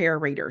want a pair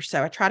of readers.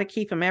 So I try to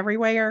keep them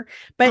everywhere.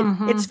 But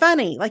it's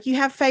funny, like you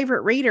have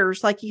favorite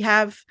readers, like you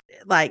have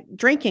like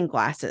drinking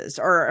glasses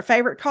or a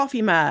favorite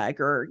coffee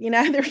mug, or,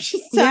 there's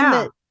just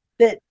some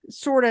that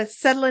sort of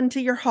settle into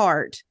your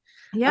heart.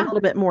 a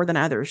little bit more than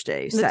others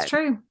do. That's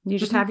true. You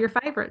just have your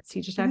favorites.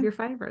 You just have your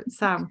favorites.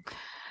 So,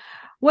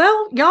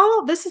 well,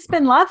 y'all, this has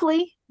been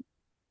lovely.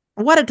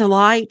 What a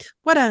delight.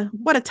 What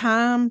a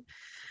time.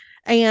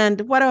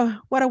 And what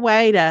a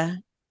way to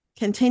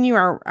continue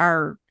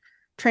our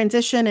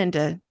transition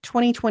into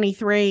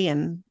 2023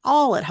 and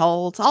all it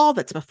holds, all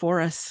that's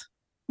before us.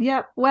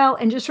 Yep. Well,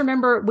 and just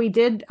remember, we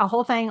did a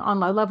whole thing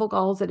on low level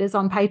goals. It is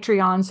on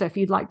Patreon. So if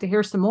you'd like to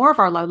hear some more of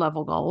our low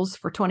level goals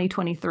for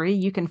 2023,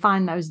 you can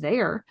find those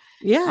there.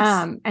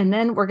 Yes. And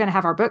then we're going to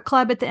have our book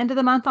club at the end of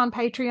the month on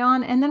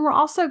Patreon. And then we're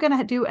also going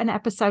to do an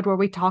episode where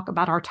we talk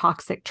about our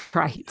toxic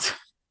traits.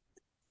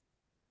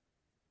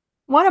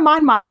 One of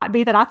mine might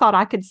be that I thought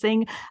I could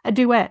sing a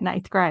duet in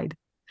 8th grade.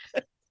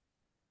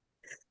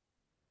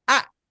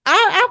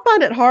 I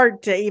find it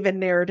hard to even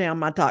narrow down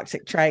my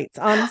toxic traits,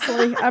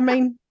 honestly. I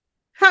mean,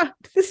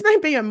 this may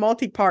be a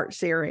multi-part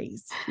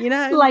series,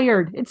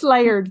 Layered. It's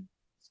layered.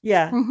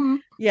 Yeah. Mm-hmm.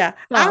 Yeah. So,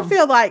 I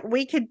feel like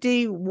we could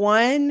do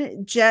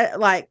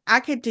I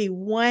could do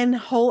one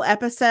whole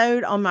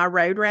episode on my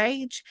road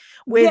rage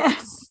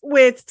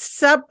with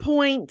sub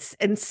points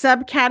and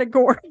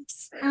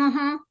subcategories.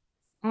 Mm-hmm.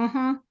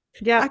 Mm-hmm.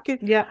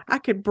 Yeah. I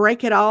could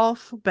break it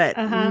off, but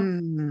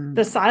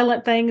the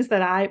silent things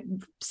that I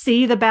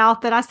see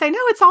about that I say, no,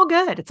 it's all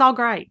good. It's all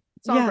great.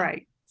 It's all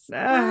great.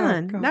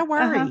 No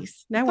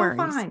worries. No worries.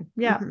 Fine.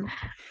 Yeah. Mm-hmm.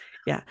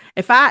 Yeah.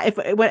 If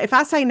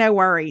I say no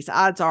worries,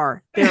 odds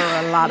are there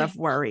are a lot of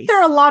worries.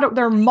 There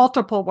are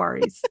multiple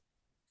worries.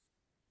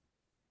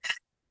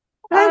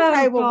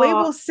 Okay. Well, we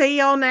will see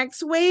y'all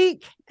next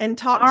week and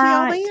talk to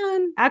y'all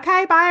then.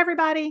 Okay. Bye,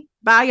 everybody.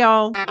 Bye,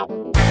 y'all.